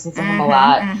 so I listen to him a Mm-hmm.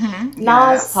 lot. Mm-hmm.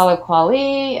 Nas, Yes. Talib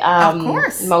Kweli, Of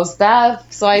course. Mos Def.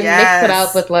 So I mix it up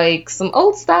Yes. with like some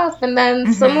old stuff and then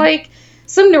Mm-hmm.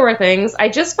 some newer things. I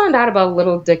just found out about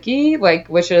Little Dicky, like,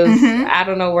 which is, Mm-hmm. I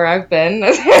don't know where I've been.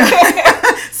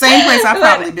 Same place I've But,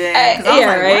 probably been because I was yeah,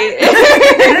 like,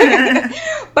 what? right.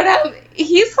 But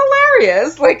he's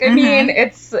hilarious. Like, I mean,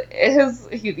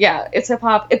 Mm-hmm. it's hip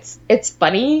hop. It's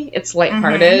funny. It's Mm-hmm.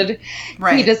 lighthearted. He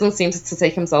Right. doesn't seem to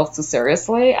take himself too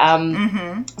seriously.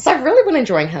 Mm-hmm. So I've really been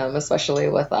enjoying him, especially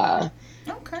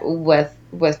Okay.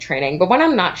 with training. But when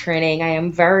I'm not training,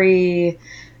 I'm very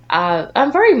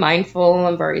mindful.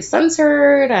 I'm very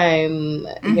centered.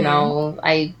 Mm-hmm.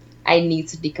 I need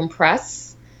to decompress.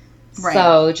 Right.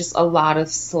 So just a lot of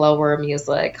slower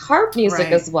music, harp music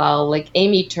Right. as well. Like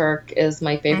Amy Turk is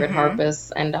my favorite Mm-hmm.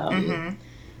 harpist, Mm-hmm.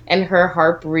 and her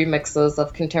harp remixes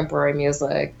of contemporary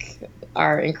music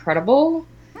are incredible.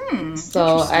 So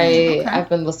Interesting. Okay. I've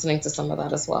been listening to some of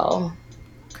that as well.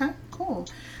 Okay. Cool.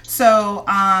 So,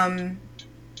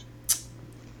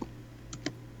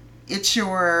 it's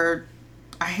your.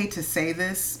 I hate to say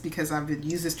this because I've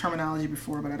used this terminology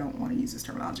before, but I don't want to use this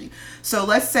terminology. So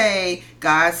let's say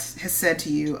God has said to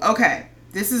you, okay,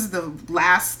 this is the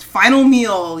last final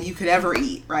meal you could ever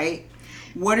eat, right?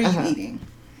 What are you Uh-huh. eating?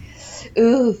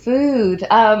 Ooh, food. So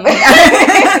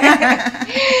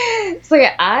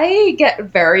yeah, I get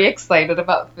very excited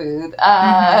about food.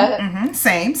 Mm-hmm.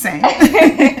 Same, same.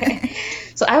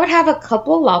 So I would have a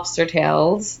couple lobster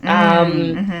tails,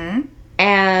 Mm-hmm.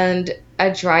 and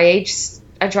a dry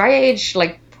aged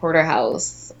like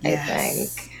porterhouse, I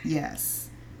think, Yes.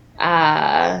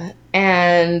 Yes.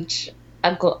 and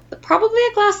probably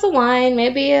a glass of wine,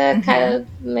 maybe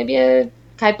Mm-hmm. maybe a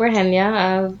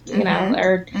caipirinha, Mm-hmm.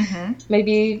 or Mm-hmm.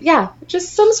 maybe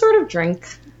just some sort of drink.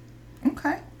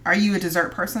 Okay. Are you a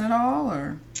dessert person at all,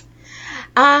 or?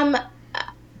 Um,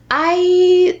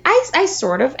 I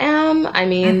sort of am. I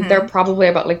mean, there are Mm-hmm. probably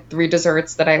about like three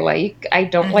desserts that I like. I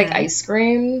don't like Mm-hmm. ice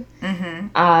cream.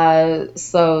 Mm-hmm.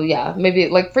 So yeah, maybe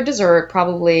like for dessert,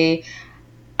 probably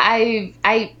I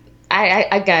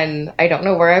again, I don't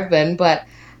know where I've been, but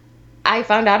I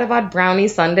found out about brownie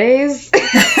sundaes.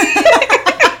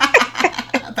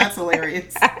 That's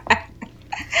hilarious.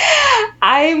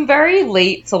 I'm very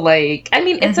late to like. I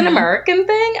mean, it's an American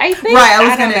thing, I think. Right, I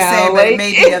was going to say, but like, it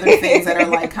may be other things that are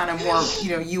like kind of more,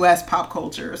 U.S. pop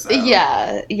culture. So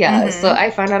yeah. So I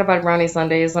found out about brownie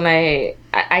sundaes, and I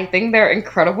think they're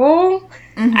incredible.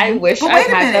 I wish But I've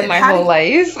wait a had them minute, my whole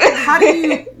life. how do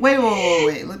you?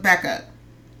 Wait. Look back up.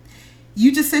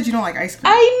 You just said you don't like ice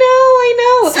cream.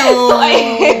 I know. So,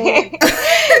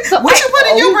 what you put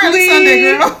in your brownie sundae,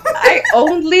 girl? I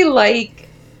only like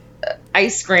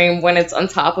ice cream when it's on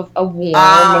top of a warm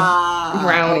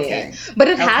brownie. Okay. But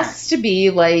it has to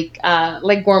be like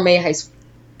gourmet ice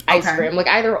cream, like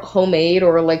either homemade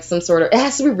or like some sort of. It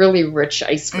has to be really rich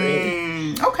ice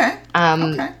cream. Okay.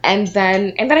 And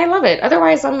then I love it.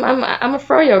 Otherwise, I'm a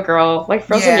froyo girl. Like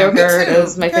frozen yogurt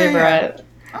is my favorite.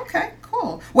 Yeah. Okay,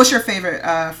 cool. What's your favorite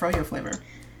froyo flavor?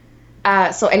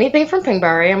 So anything from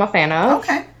Pinkberry, I'm a fan of.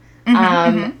 Okay.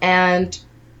 And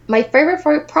my favorite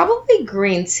froyo, probably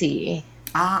green tea.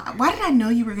 Why did I know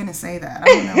you were going to say that? I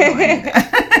don't know why I knew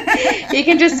that. You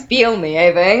can just feel me,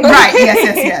 I think. Right.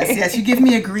 Yes. You give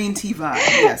me a green tea vibe.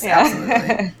 Yes,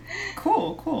 absolutely.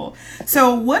 Cool.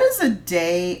 So what does a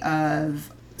day of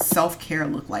self-care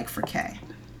look like for Kay?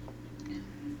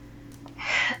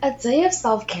 A day of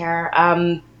self-care,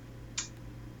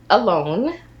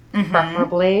 alone,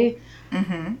 preferably.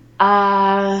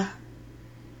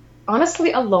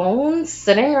 Honestly, alone,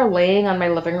 sitting or laying on my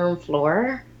living room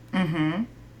floor.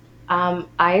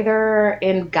 Either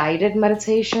in guided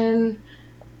meditation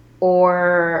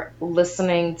or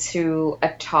listening to a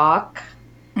talk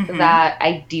that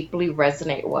I deeply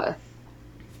resonate with.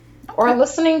 Or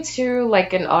listening to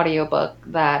like an audiobook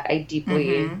that I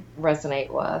deeply resonate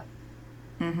with.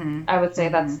 I would say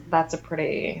that's a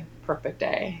pretty perfect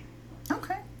day.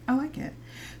 Okay, I like it.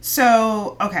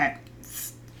 So,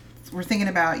 we're thinking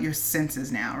about your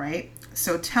senses now, right?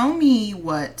 So tell me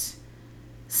what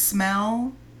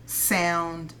smell,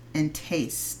 sound, and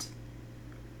taste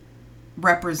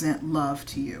represent love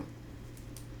to you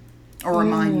or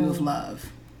remind you of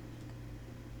love.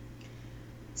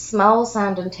 Smell,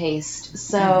 sound, and taste.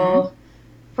 So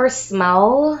for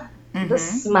smell, the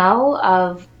smell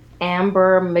of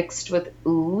amber mixed with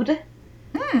oud.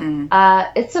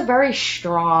 It's a very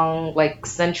strong, like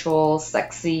sensual,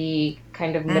 sexy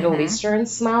kind of Middle Eastern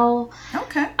smell.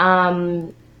 Okay.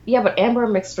 Yeah, but amber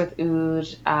mixed with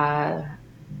oud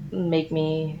make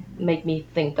me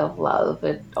think of love.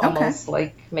 It almost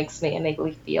like makes me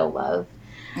innately feel love.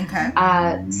 Okay.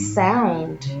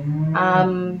 Sound.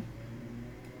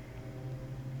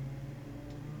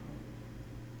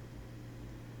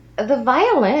 The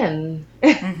violin.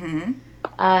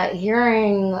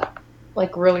 Hearing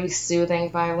like really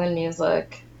soothing violin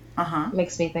music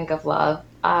makes me think of love.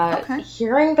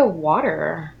 Hearing the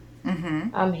water.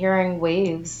 Hearing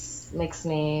waves makes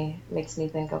me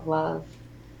think of love.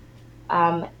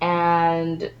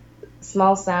 And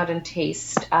smell, sound, and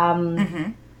taste.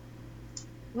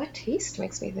 What taste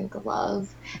makes me think of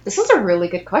love? This is a really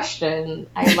good question.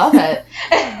 I love it.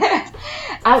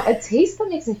 A taste that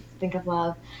makes me think of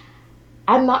love.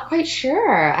 I'm not quite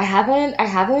sure. I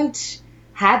haven't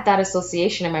had that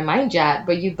association in my mind yet,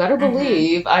 but you better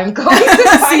believe I'm going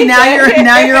to find See,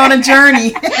 now you're on a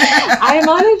journey. I'm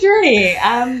on a journey.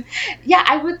 Yeah,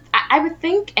 I would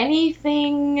think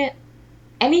anything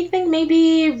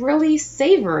maybe really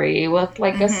savory with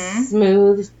like a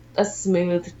smooth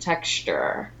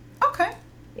texture. Okay.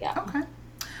 Yeah. Okay.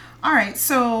 All right.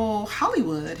 So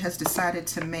Hollywood has decided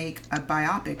to make a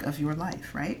biopic of your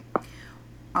life, right?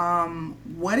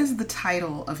 What is the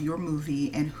title of your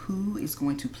movie and who is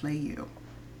going to play you?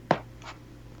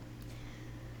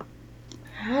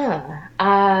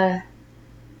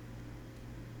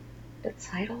 The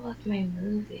title of my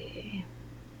movie.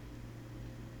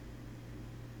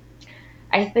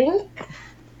 I think,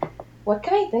 what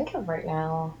can I think of right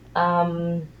now?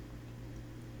 I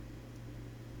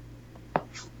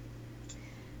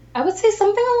would say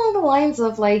something along the lines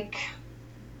of like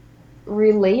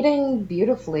relating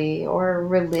beautifully or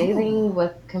relating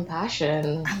with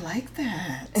compassion. I like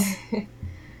that.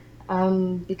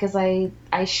 Because I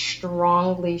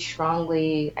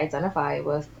strongly identify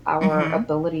with our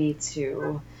ability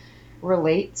to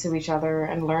relate to each other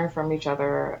and learn from each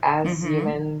other as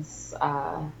humans.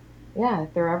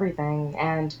 Through everything.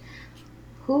 And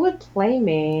who would play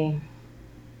me?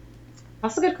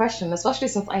 That's a good question, especially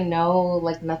since I know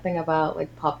like nothing about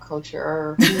like pop culture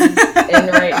or who's in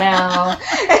right now.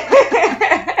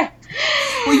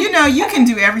 Well, you can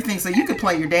do everything, so you could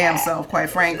play your damn self,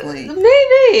 quite frankly.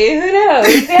 Maybe, who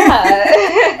knows?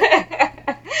 Yeah.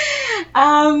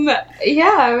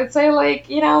 I would say like,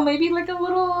 maybe like a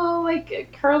little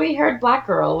like curly haired black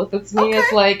girl if it's me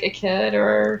as like a kid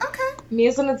or me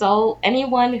as an adult,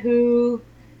 anyone who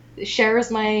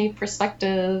shares my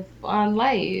perspective on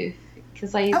life.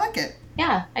 Because I like it.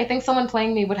 yeah, I think someone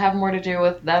playing me would have more to do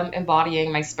with them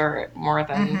embodying my spirit more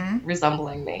than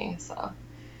resembling me. So,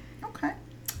 Okay.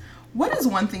 What is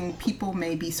one thing people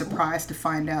may be surprised to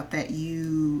find out that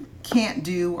you can't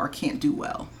do or can't do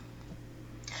well?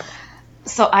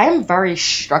 so I am very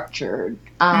structured,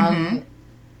 and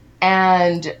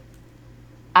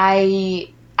I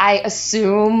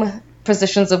assume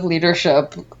positions of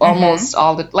leadership almost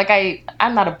all the like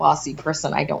I'm not a bossy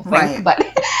person, I don't think, Right.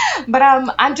 but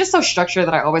I'm just so structured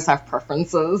that I always have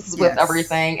preferences with Yes.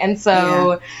 everything, and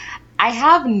so I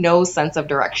have no sense of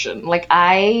direction. Like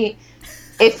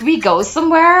if we go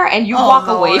somewhere and you walk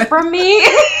away Lord. from me,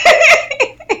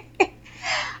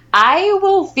 I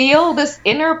will feel this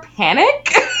inner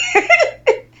panic.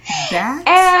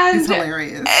 That is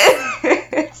hilarious.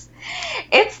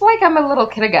 It's like I'm a little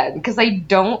kid again because I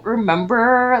don't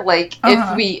remember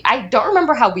I don't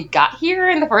remember how we got here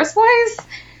in the first place.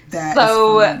 That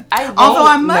so is funny. I won't Although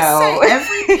I must know. say,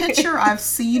 every picture I've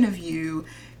seen of you,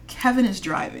 Kevin is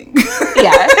driving.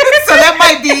 Yeah. So that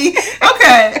might be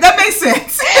okay. That makes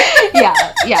sense. Yeah.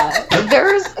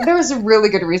 There's a really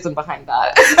good reason behind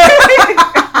that.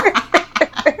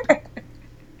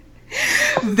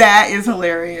 That is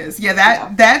hilarious. Yeah,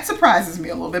 that surprises me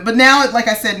a little bit. But now, like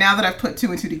I said, now that I've put two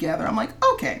and two together, I'm like,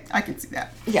 okay, I can see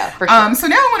that. Yeah, for sure. So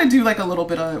now I want to do like a little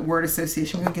bit of word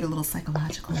association. We're gonna get a little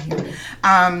psychological here. So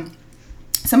I'm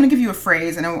gonna give you a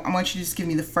phrase, and I want you to just give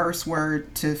me the first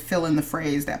word to fill in the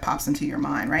phrase that pops into your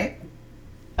mind. Right?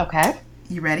 Okay.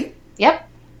 You ready? Yep.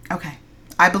 Okay.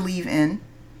 I believe in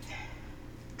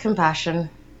Compassion.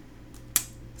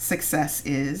 success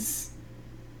is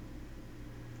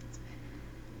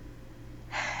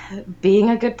Being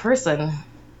a good person.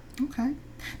 okay.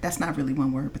 That's not really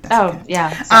one word, but that's okay.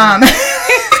 Yeah.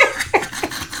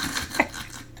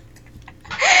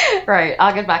 Right.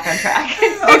 I'll get back on track.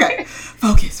 Okay.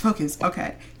 Focus.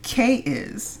 Okay. K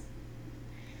is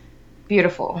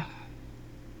Beautiful.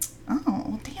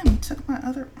 oh damn! You took my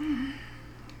other.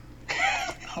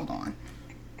 Hold on.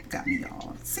 Got me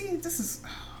y'all. See, this is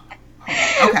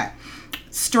okay.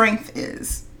 Strength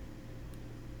is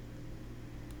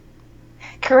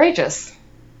Courageous.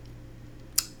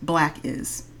 black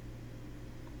is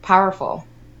Powerful.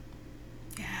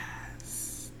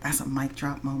 yes. That's a mic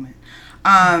drop moment.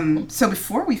 So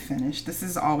before we finish, this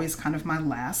is always kind of my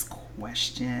last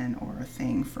question or a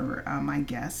thing for my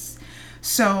guests.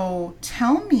 So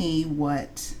tell me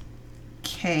what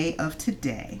K of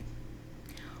today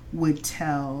would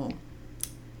tell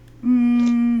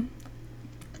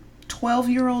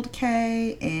 12-year-old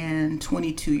K and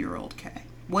 22-year-old K.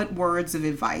 What words of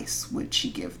advice would she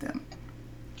give them?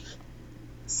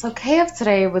 So Kay of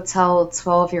today would tell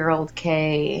 12-year-old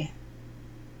Kay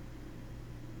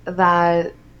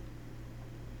that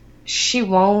she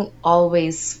won't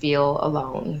always feel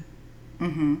alone.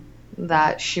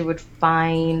 That she would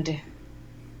find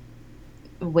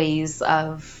ways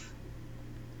of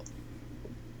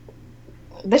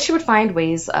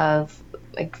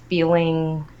like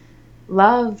feeling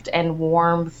loved and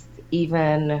warmth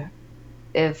even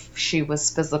if she was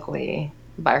physically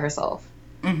by herself.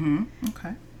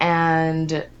 Okay.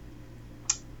 And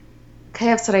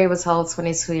Kay of today would tell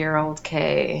 22-year-old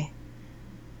Kay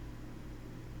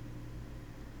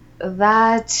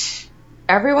that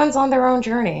everyone's on their own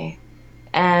journey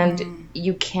and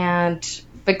you can't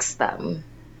fix them,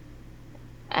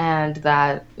 and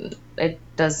that it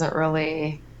doesn't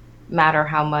really matter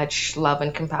how much love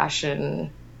and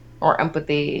compassion or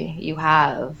empathy you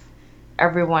have.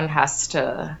 Everyone has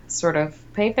to sort of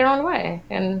pave their own way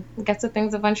and get to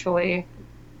things eventually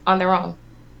on their own.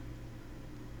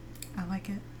 I like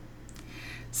it.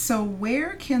 So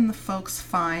where can the folks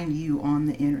find you on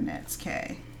the internets,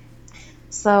 Kay?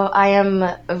 So I am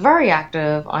very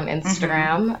active on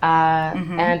Instagram,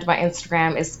 and my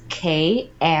Instagram is K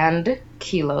and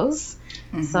Kilos.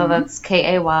 So that's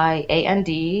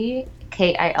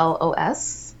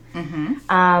KAYANDKILOS.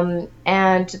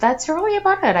 And that's really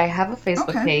about it. I have a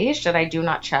Facebook page that I do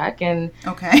not check, and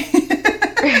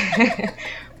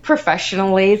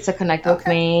professionally to connect with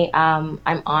me, I'm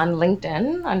on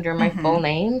LinkedIn under my full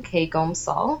name, K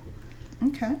Gomsal.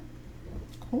 Okay,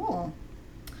 cool.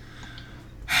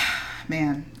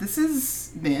 Man, this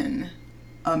has been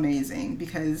amazing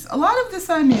because a lot of this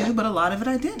I knew, but a lot of it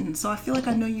I didn't. So I feel like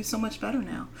I know you so much better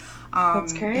now.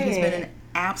 That's great. It has been an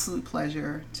absolute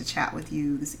pleasure to chat with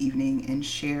you this evening and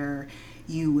share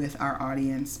you with our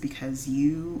audience because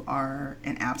you are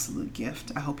an absolute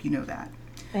gift. I hope you know that.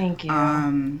 Thank you.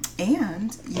 And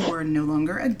you are no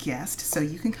longer a guest, so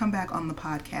you can come back on the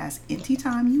podcast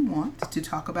anytime you want to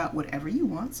talk about whatever you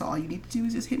want. So all you need to do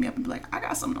is just hit me up and be like, I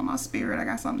got something on my spirit. I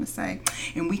got something to say.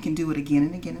 And we can do it again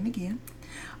and again and again.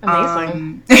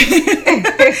 Amazing.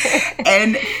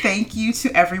 And thank you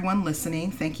to everyone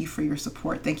listening. Thank you for your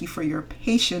support. Thank you for your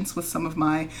patience with some of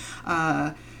my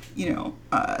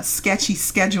sketchy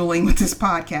scheduling with this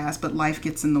podcast, but life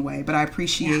gets in the way. But I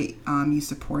appreciate you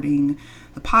supporting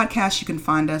the podcast. You can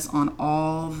find us on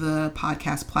all the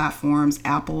podcast platforms: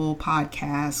 Apple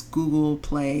Podcasts, Google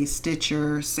Play,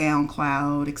 Stitcher,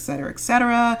 SoundCloud, etc.,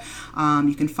 etc.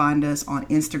 You can find us on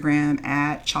Instagram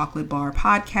at Chocolate Bar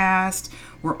Podcast.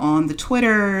 We're on the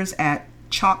Twitters at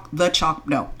Chalk Bar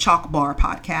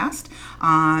Podcast,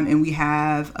 and we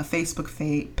have a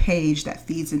Facebook page that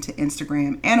feeds into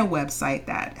Instagram and a website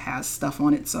that has stuff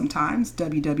on it sometimes,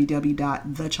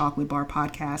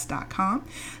 www.thechocolatebarpodcast.com.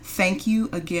 Thank you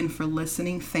again for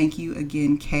listening. Thank you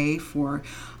again, Kay, for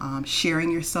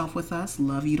sharing yourself with us.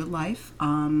 Love you to life.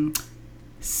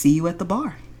 See you at the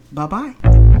bar. Bye-bye.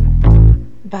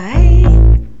 Bye.